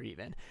bit over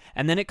even,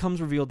 and then it comes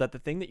revealed that the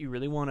thing that you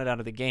really wanted out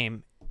of the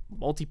game,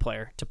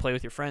 multiplayer, to play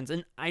with your friends,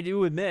 and I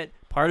do admit,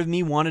 part of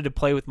me wanted to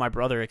play with my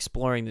brother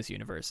exploring this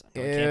universe. I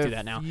can't do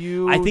that now.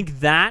 I think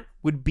that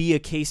would be a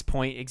case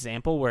point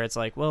example where it's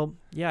like, well,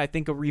 yeah, I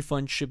think a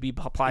refund should be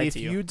applied if to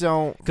you you.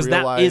 don't Because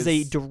that is a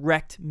realize-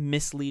 direct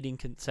misleading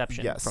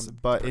conception. yes, from the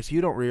but person. if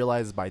you don't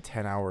realize by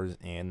 10 hours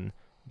in,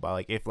 by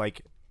like if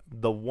like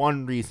the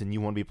one reason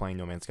you want to be playing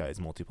No Man's Sky is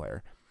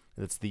multiplayer,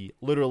 that's the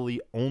literally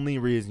only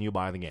reason you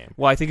buy the game.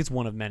 Well, I think it's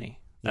one of many.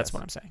 That's Yes.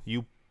 what I'm saying.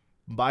 You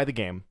buy the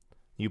game,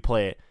 you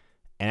play it,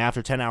 and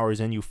after 10 hours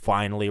in, you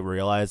finally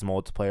realize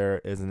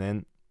multiplayer isn't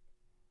in.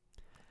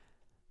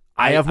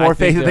 I have more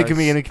faith in the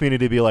community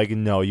to be like,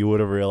 no, you would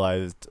have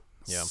realized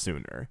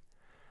sooner.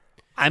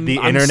 The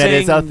internet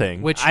is a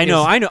thing. Which I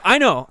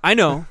know.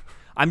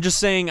 I'm just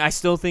saying I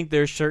still think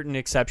there's certain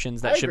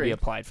exceptions that should be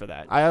applied for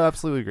that. I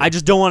absolutely agree. I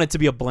just don't want it to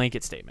be a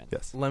blanket statement.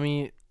 Yes.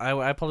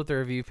 I pulled up the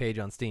review page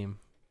on Steam.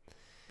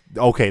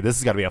 Okay, this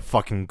has got to be a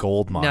fucking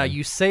gold mine. Now,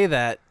 you say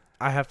that.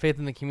 I have faith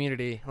in the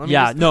community.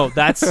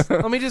 That's...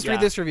 Let me just read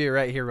this review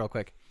right here real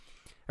quick.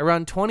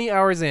 Around 20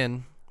 hours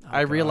in,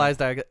 I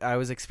realized I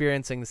was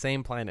experiencing the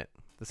same planet.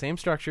 The same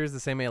structures, the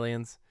same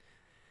aliens,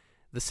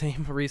 the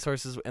same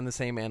resources, and the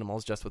same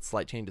animals, just with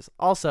slight changes.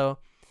 Also,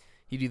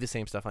 you do the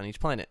same stuff on each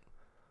planet.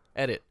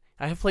 Edit.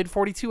 I have played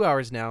 42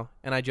 hours now,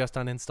 and I just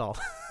uninstalled.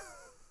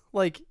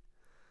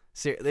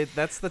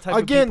 That's the type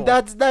of people.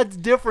 That's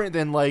different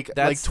than like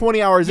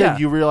 20 hours in,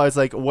 you realize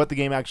like what the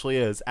game actually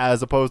is,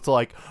 as opposed to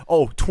like,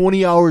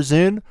 20 hours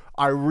in,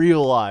 I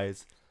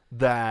realize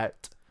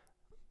that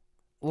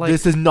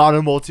this is not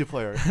a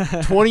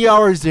multiplayer. 20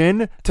 hours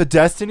in to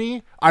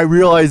Destiny, I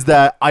realize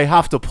that I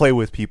have to play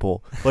with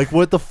people. Like,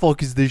 what the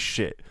fuck is this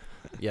shit?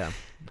 Yeah.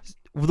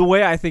 The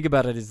way I think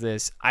about it is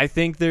this. I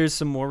think there's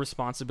some more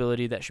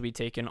responsibility that should be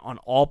taken on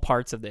all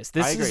parts of this.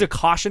 This is a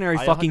cautionary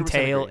fucking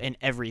tale in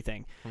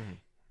everything. Mm-hmm.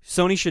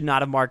 Sony should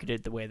not have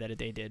marketed the way that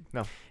they did.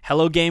 No.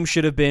 Hello Games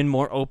should have been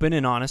more open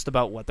and honest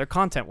about what their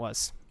content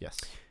was. Yes.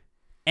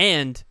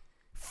 And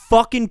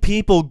fucking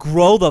people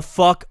grow the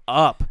fuck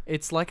up.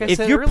 It's like I said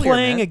earlier, if you're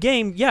playing man. A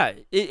game,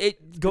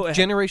 go ahead.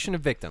 Generation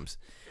of victims.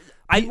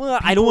 I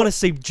don't want to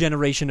say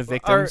generation of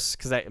victims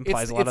because that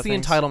implies a lot of things.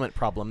 It's the entitlement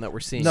problem that we're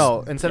seeing.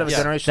 No, instead of a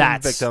generation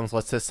of victims,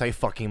 let's just say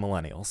fucking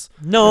millennials.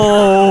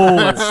 No,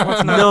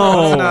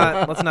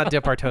 let's not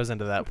dip our toes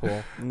into that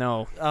pool.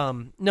 No,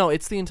 no,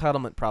 it's the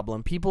entitlement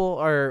problem. People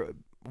are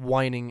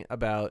whining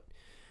about,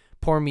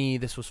 poor me,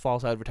 this was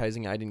false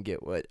advertising. I didn't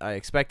get what I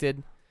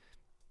expected.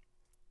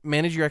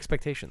 Manage your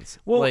expectations.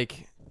 Well,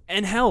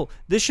 and hell,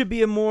 this should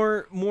be a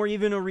more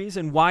even a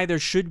reason why there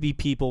should be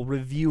people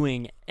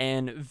reviewing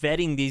and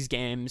vetting these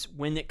games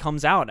when it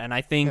comes out. And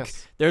I think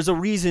there's a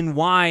reason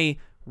why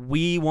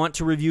we want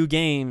to review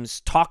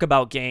games, talk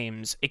about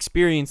games,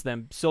 experience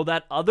them, so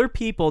that other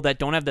people that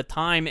don't have the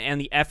time and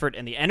the effort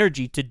and the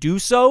energy to do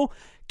so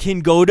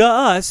can go to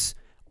us,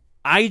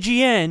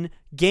 IGN,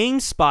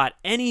 GameSpot,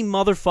 any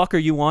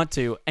motherfucker you want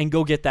to, and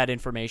go get that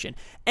information.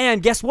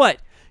 And guess what?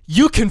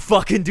 You can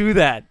fucking do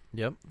that.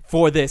 Yep.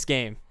 For this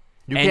game.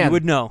 You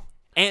would know.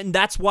 And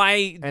that's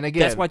why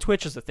that's why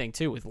Twitch is a thing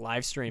too, with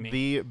live streaming.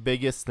 The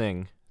biggest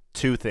thing,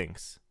 two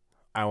things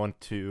I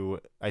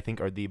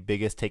think are the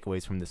biggest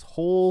takeaways from this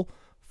whole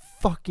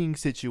fucking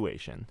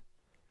situation.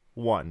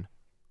 One,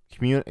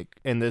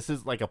 and this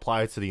is like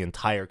applies to the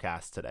entire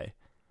cast today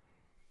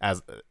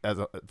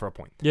for a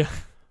point. Yeah.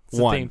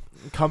 One,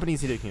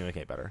 companies need to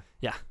communicate better.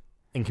 Yeah.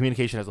 And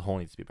communication as a whole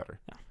needs to be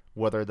better. Yeah.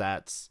 Whether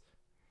that's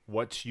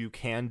what you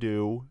can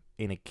do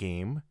in a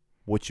game,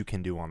 what you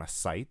can do on a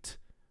site,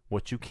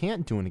 what you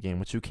can't do in a game,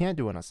 what you can't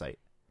do on a site.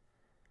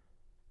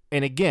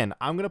 And again,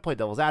 I'm going to play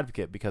devil's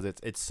advocate because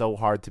it's so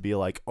hard to be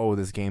like, oh,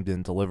 this game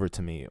didn't deliver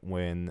to me,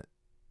 when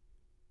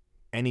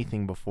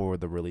anything before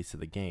the release of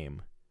the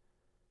game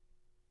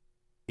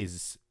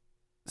is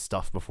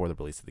stuff before the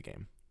release of the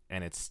game.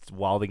 And it's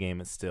while the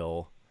game is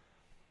still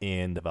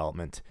in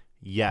development.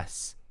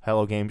 Yes,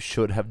 Hello Games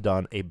should have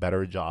done a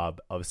better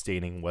job of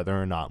stating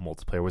whether or not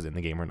multiplayer was in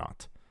the game or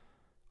not.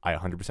 I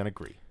 100%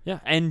 agree. Yeah,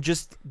 and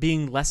just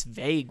being less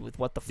vague with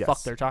what the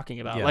fuck they're talking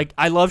about. Yeah. Like,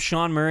 I love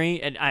Sean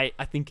Murray, and I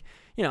think,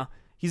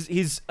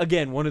 he's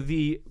again, one of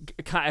the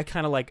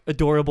kind of like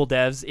adorable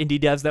devs, indie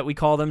devs that we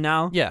call them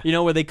now. Yeah.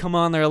 Where they come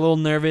on, they're a little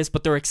nervous,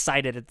 but they're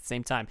excited at the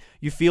same time.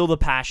 You feel the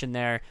passion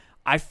there.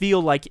 I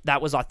feel like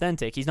that was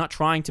authentic. He's not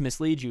trying to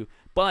mislead you,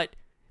 but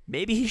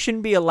maybe he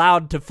shouldn't be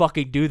allowed to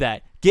fucking do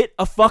that. Get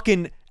a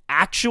fucking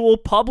actual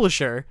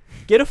publisher,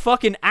 get a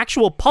fucking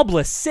actual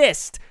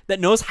publicist that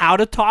knows how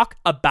to talk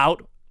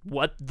about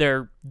what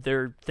their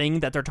thing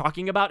that they're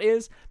talking about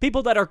is.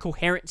 People that are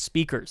coherent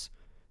speakers.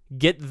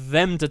 Get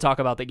them to talk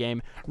about the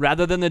game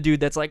rather than the dude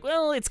that's like,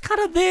 well, it's kind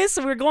of this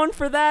and we're going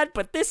for that,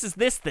 but this is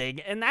this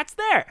thing and that's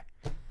there.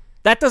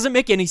 That doesn't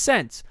make any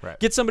sense. Right.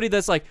 Get somebody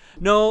that's like,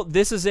 no,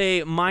 this is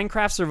a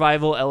Minecraft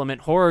survival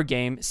element horror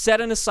game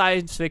set in a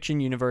science fiction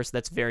universe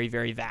that's very,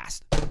 very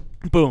vast.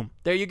 Boom.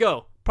 There you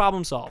go.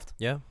 Problem solved.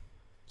 Yeah.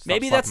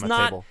 Maybe that's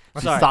not...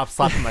 Sorry. Stop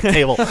slapping my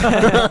table.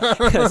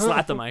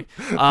 Slap the mic.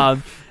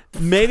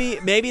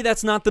 Maybe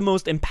that's not the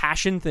most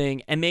impassioned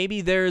thing, and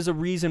maybe there's a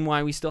reason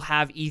why we still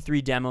have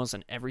E3 demos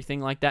and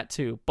everything like that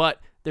too. But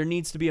there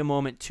needs to be a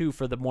moment too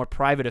for the more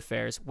private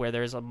affairs where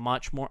there's a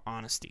much more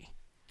honesty.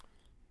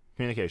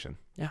 Communication.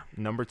 Yeah.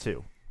 Number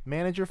 2,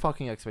 manage your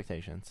fucking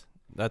expectations.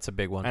 That's a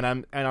big one.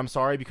 And I'm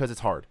sorry because it's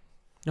hard.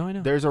 No, I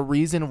know. There's a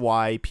reason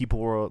why people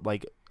were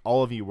like,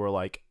 all of you were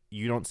like,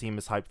 you don't seem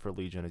as hyped for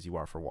Legion as you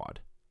are for WoD.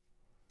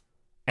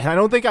 And I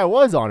don't think I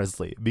was,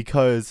 honestly,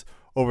 because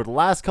over the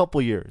last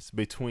couple years,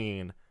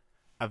 between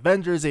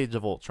Avengers Age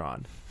of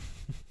Ultron,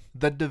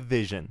 The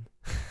Division,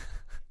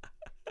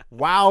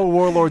 WoW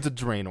Warlords of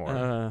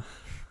Draenor,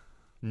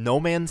 No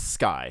Man's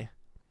Sky,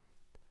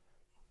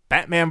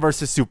 Batman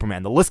versus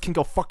Superman. The list can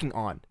go fucking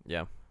on.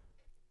 Yeah.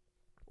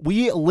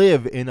 We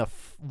live in a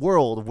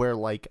world where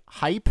like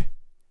hype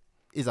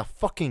is a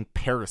fucking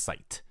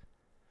parasite.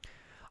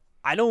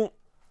 I don't.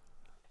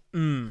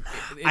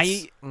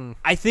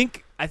 I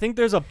think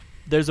there's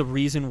a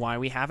reason why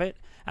we have it,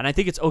 and I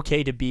think it's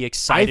okay to be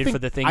excited for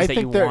the things that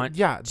you want.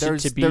 Yeah,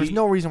 to be. there's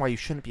no reason why you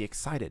shouldn't be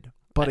excited.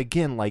 But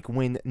again, like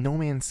when No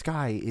Man's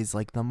Sky is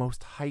like the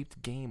most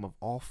hyped game of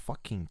all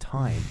fucking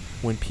time,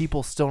 when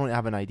people still don't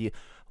have an idea.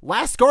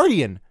 Last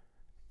Guardian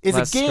is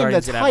a game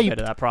that's hyped.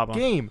 That problem.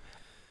 Game.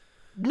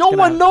 No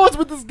one knows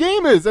what this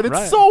game is, and it's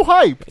Right. so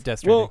hyped. Death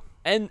Stranding. Well,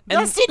 and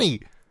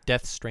Destiny.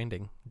 Death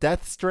Stranding.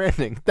 Death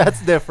Stranding.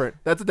 That's different.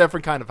 That's a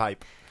different kind of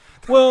hype.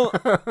 well,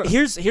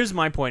 here's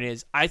my point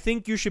is I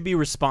think you should be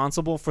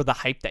responsible for the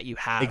hype that you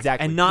have,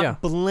 Exactly. and not Yeah.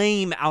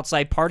 blame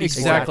outside parties. for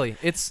it. Exactly.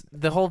 It's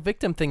the whole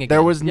victim thing again.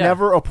 There was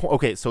never a point.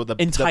 Okay, so the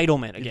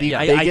Entitlement again. the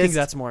I think biggest-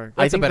 that's more.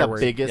 I That's a think better the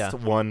word, biggest yeah.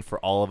 one for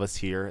all of us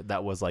here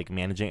that was like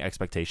managing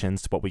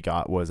expectations to what we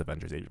got was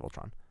Avengers: Age of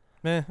Ultron.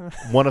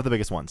 One of the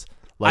biggest ones.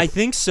 I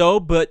think so,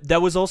 but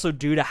that was also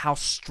due to how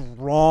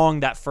strong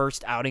that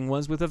first outing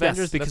was with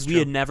Avengers, because that's we true.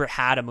 had never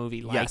had a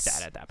movie like Yes.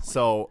 that at that point.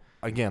 So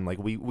again, like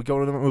we go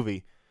to the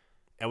movie,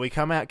 and we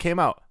came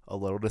out a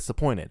little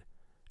disappointed.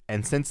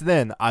 And since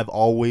then, I've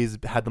always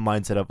had the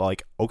mindset of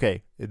like,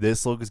 okay,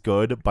 this looks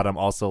good, but I'm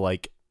also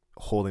like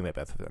holding my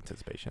breath with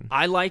anticipation.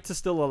 I like to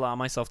still allow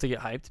myself to get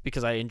hyped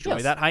because I enjoy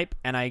Yes. that hype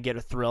and I get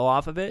a thrill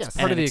off of it. Yes. and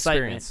part of an the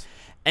excitement. experience.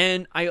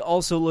 And I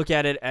also look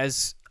at it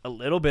as a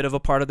little bit of a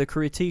part of the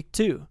critique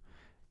too.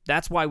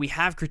 That's why we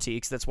have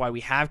critiques, that's why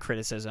we have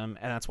criticism,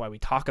 and that's why we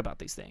talk about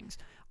these things.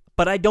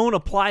 But I don't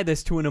apply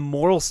this to an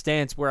immoral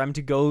stance where I'm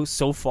to go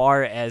so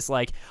far as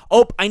like,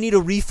 oh, I need a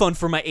refund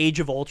for my Age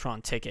of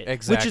Ultron ticket, which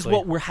is Exactly.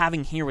 what we're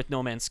having here with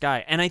No Man's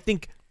Sky. And I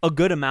think a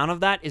good amount of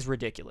that is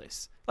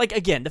ridiculous. Like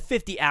again, the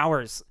 50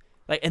 hours,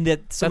 like, and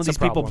that some That's of a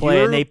these people problem.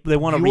 play and they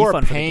want a You are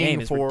refund for the paying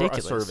game is for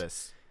ridiculous. a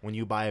service when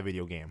you buy a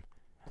video game.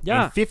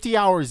 Yeah. And 50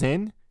 hours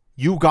in,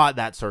 you got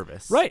that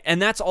service. Right,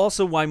 and that's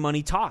also why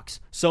money talks.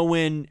 So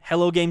when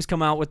Hello Games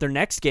come out with their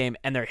next game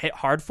and they're hit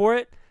hard for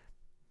it,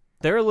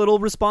 they're a little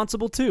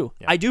responsible too.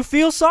 Yeah. I do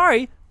feel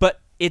sorry, but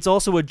it's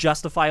also a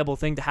justifiable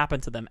thing to happen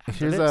to them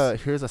after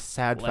Here's a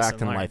sad Lesson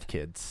fact in learned. life,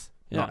 kids.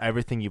 Yeah. Not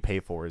everything you pay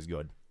for is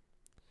good.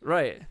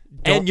 Right.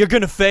 Don't- And you're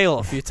going to fail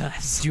a few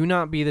times. Do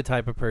not be the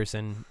type of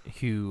person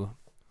who,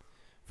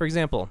 for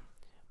example,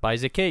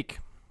 buys a cake,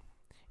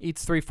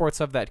 eats 3/4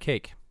 of that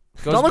cake.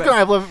 Don't look at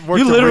I've worked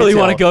You in literally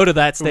want to retail. go to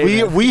that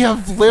statement. We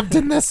have lived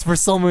in this for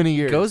so many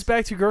years. Goes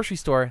back to grocery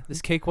store.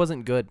 This cake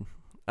wasn't good.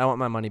 I want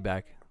my money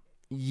back.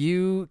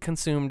 You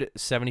consumed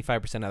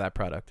 75% of that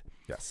product.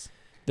 Yes.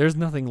 There's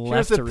nothing left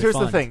Here's to the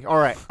refund. thing. All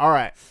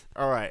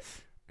right.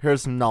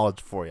 Here's some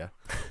knowledge for you.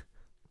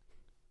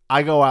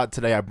 I go out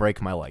today. I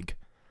break my leg.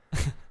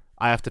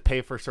 I have to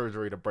pay for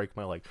surgery to break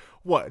my leg.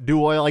 What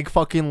do I like?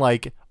 Fucking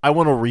like? I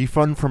want a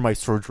refund for my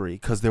surgery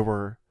because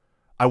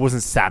I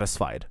wasn't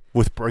satisfied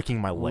with breaking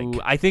my leg.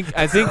 Ooh, I think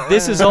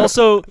this is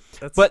also,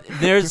 but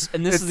this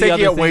It's is the taking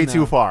other it thing way though.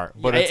 too far.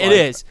 But Yeah, it's it like-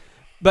 is.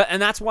 But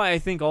and that's why I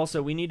think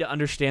also we need to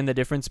understand the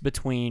difference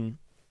between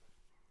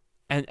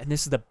and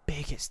this is the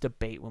biggest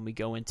debate when we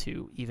go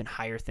into even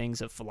higher things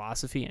of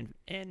philosophy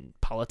and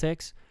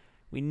politics.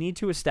 We need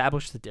to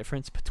establish the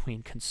difference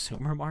between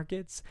consumer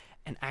markets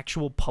and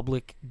actual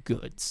public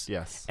goods.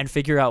 Yes. And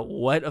figure out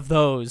what of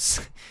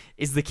those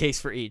is the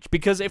case for each.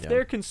 Because if Yeah.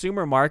 they're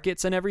consumer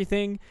markets and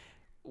everything,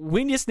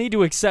 we just need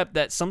to accept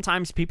that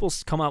sometimes people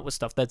come out with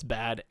stuff that's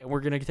bad, and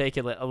we're going to take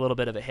a little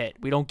bit of a hit.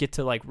 We don't get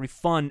to, like,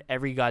 refund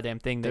every goddamn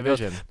thing that goes.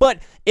 Division.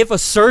 But if a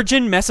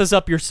surgeon messes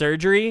up your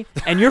surgery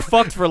and you're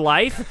fucked for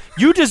life,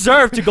 you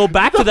deserve to go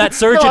back to that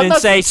surgeon and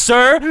say,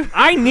 sir,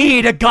 I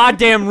need a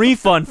goddamn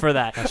refund for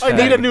that. I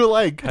need a new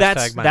leg.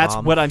 That's Hashtag my that's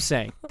mom. what I'm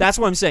saying. That's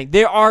what I'm saying.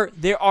 There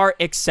are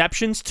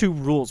exceptions to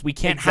rules. We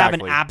can't have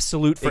an Exactly.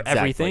 absolute for Exactly.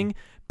 everything,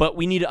 but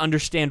we need to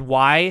understand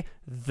why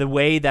the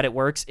way that it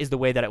works is the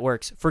way that it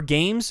works. For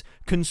games,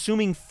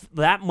 consuming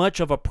that much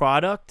of a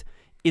product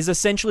is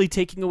essentially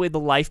taking away the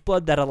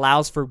lifeblood that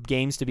allows for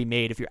games to be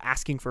made if you're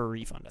asking for a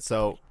refund.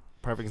 So,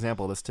 perfect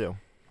example of this too.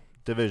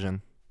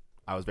 Division.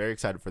 I was very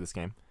excited for this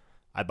game.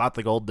 I bought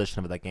the gold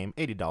edition of that game,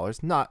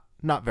 $80.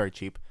 Not very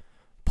cheap.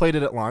 Played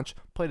it at launch.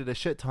 Played it a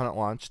shit ton at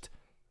launch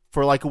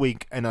for like a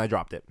week, and then I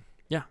dropped it.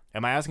 Yeah.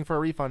 Am I asking for a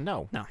refund?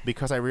 No. No.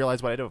 Because I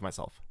realized what I did with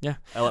myself. Yeah.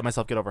 I let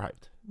myself get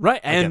overhyped. Right,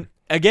 and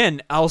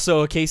again,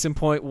 also a case in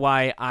point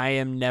why I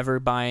am never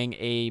buying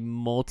a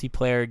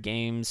multiplayer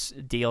games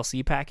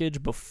DLC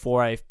package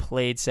before I've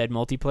played said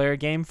multiplayer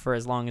game for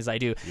as long as I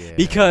do. Yeah.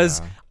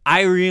 Because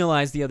I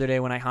realized the other day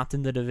when I hopped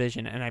into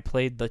Division and I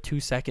played the 2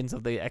 seconds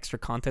of the extra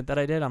content that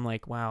I did, I'm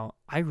like, wow,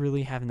 I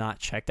really have not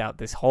checked out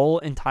this whole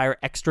entire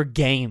extra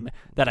game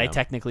that I Yeah.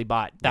 technically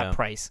bought, that Yeah.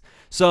 price.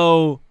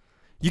 So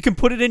you can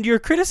put it into your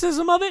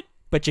criticism of it,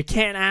 but you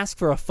can't ask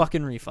for a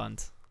fucking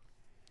refund.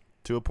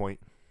 To a point.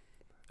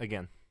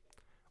 Again.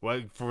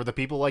 Well, for the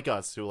people like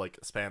us who like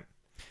spent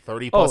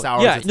 30 plus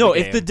hours. Yeah, into no, the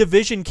if game. the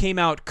Division came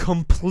out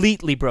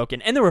completely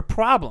broken, and there were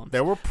problems.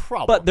 There were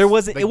problems. But it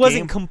wasn't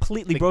game-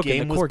 completely the broken.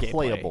 game the core was gameplay.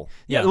 playable.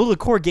 Yeah, Yeah. well, the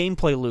core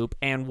gameplay loop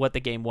and what the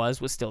game was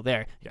still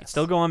there. You could Yes.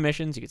 still go on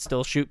missions. You could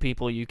still shoot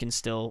people. You can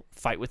still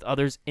fight with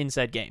others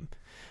inside game.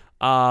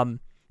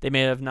 They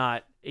may have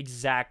not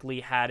exactly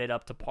had it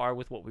up to par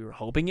with what we were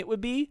hoping it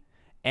would be.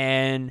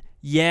 And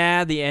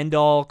yeah, the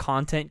end-all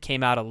content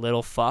came out a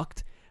little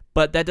fucked.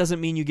 But that doesn't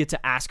mean you get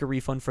to ask a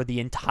refund for the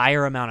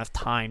entire amount of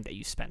time that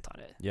you spent on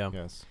it. Yeah.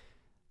 Yes.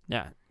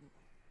 Yeah.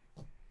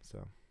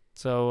 So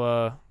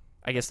So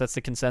I guess that's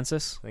the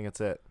consensus. I think that's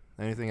it.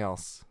 Anything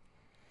else?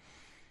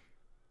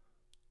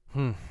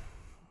 No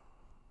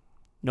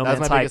That's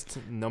man's my hype. biggest.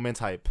 No man's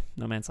hype.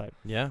 No man's hype.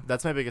 Yeah.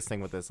 That's my biggest thing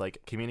with this, like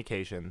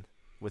communication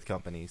with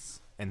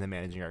companies and then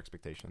managing your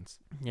expectations.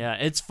 Yeah,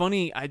 it's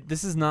funny.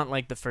 This is not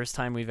like the first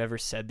time we've ever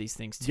said these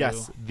things too.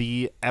 Yes,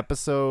 the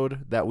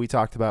episode that we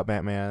talked about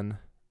Batman.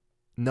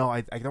 No,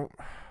 I don't.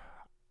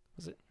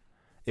 Was it?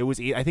 It was.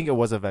 I think it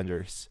was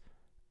Avengers,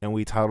 and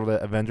we titled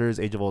it "Avengers: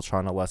 Age of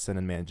Ultron: A Lesson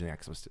in Managing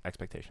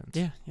Expectations."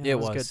 Yeah, Yeah, it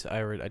was. good.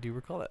 I do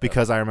recall that.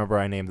 Because I remember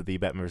I named the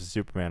Batman vs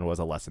Superman was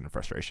a lesson in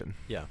frustration.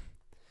 Yeah.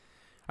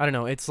 I don't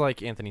know. It's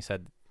like Anthony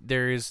said.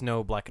 There is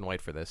no black and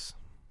white for this.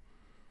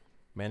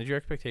 Manage your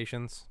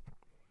expectations.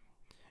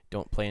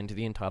 Don't play into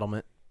the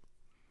entitlement.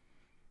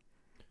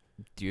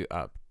 Do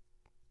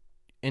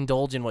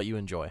indulge in what you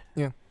enjoy.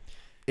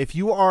 If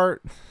you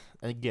are,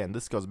 again,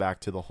 this goes back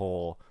to the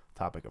whole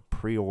topic of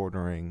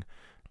pre-ordering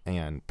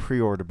and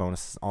pre-order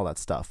bonuses, all that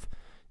stuff.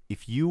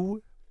 If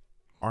you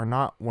are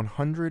not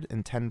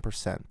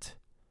 110%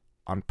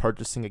 on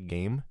purchasing a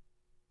game,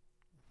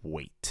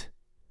 wait.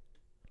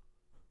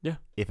 Yeah.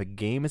 If a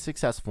game is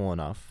successful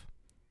enough,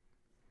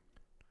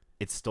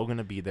 it's still going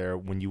to be there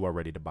when you are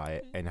ready to buy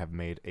it and have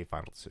made a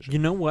final decision. You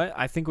know what?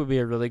 I think would be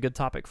a really good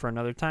topic for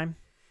another time.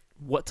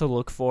 What to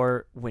look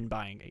for when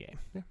buying a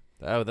game.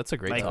 Oh, that's a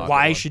great Like, talk.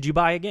 why should you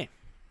buy a game?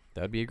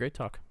 That would be a great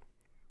talk.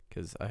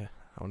 Because I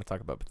want to talk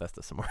about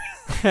Bethesda some more.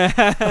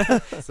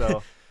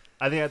 So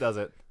I think that does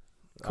it.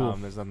 Cool.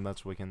 There's nothing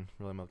much we can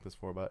really milk this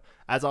for, but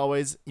as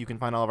always, you can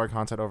find all of our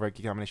content over at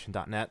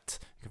geekdomination.net.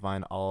 You can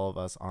find all of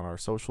us on our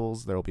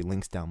socials. There will be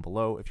links down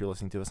below. If you're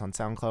listening to us on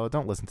SoundCloud,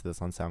 don't listen to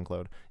this on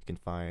SoundCloud. You can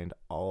find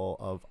all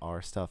of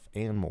our stuff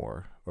and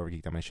more over at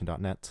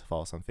geekdomination.net.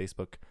 Follow us on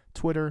Facebook,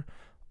 Twitter,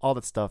 all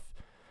that stuff.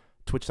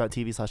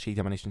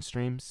 Twitch.tv/geekdomination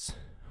streams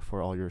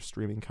for all your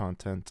streaming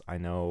content. I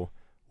know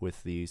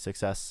with the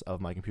success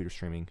of my computer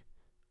streaming,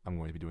 I'm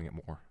going to be doing it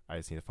more. I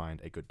just need to find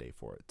a good day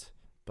for it.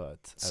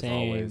 But as Same.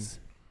 always,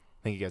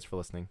 thank you guys for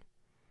listening.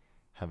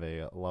 Have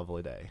a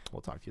lovely day.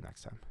 We'll talk to you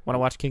next time. Want to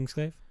watch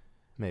Kingsglaive?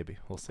 Maybe.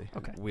 We'll see.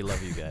 Okay. We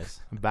love you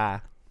guys.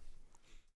 Bye.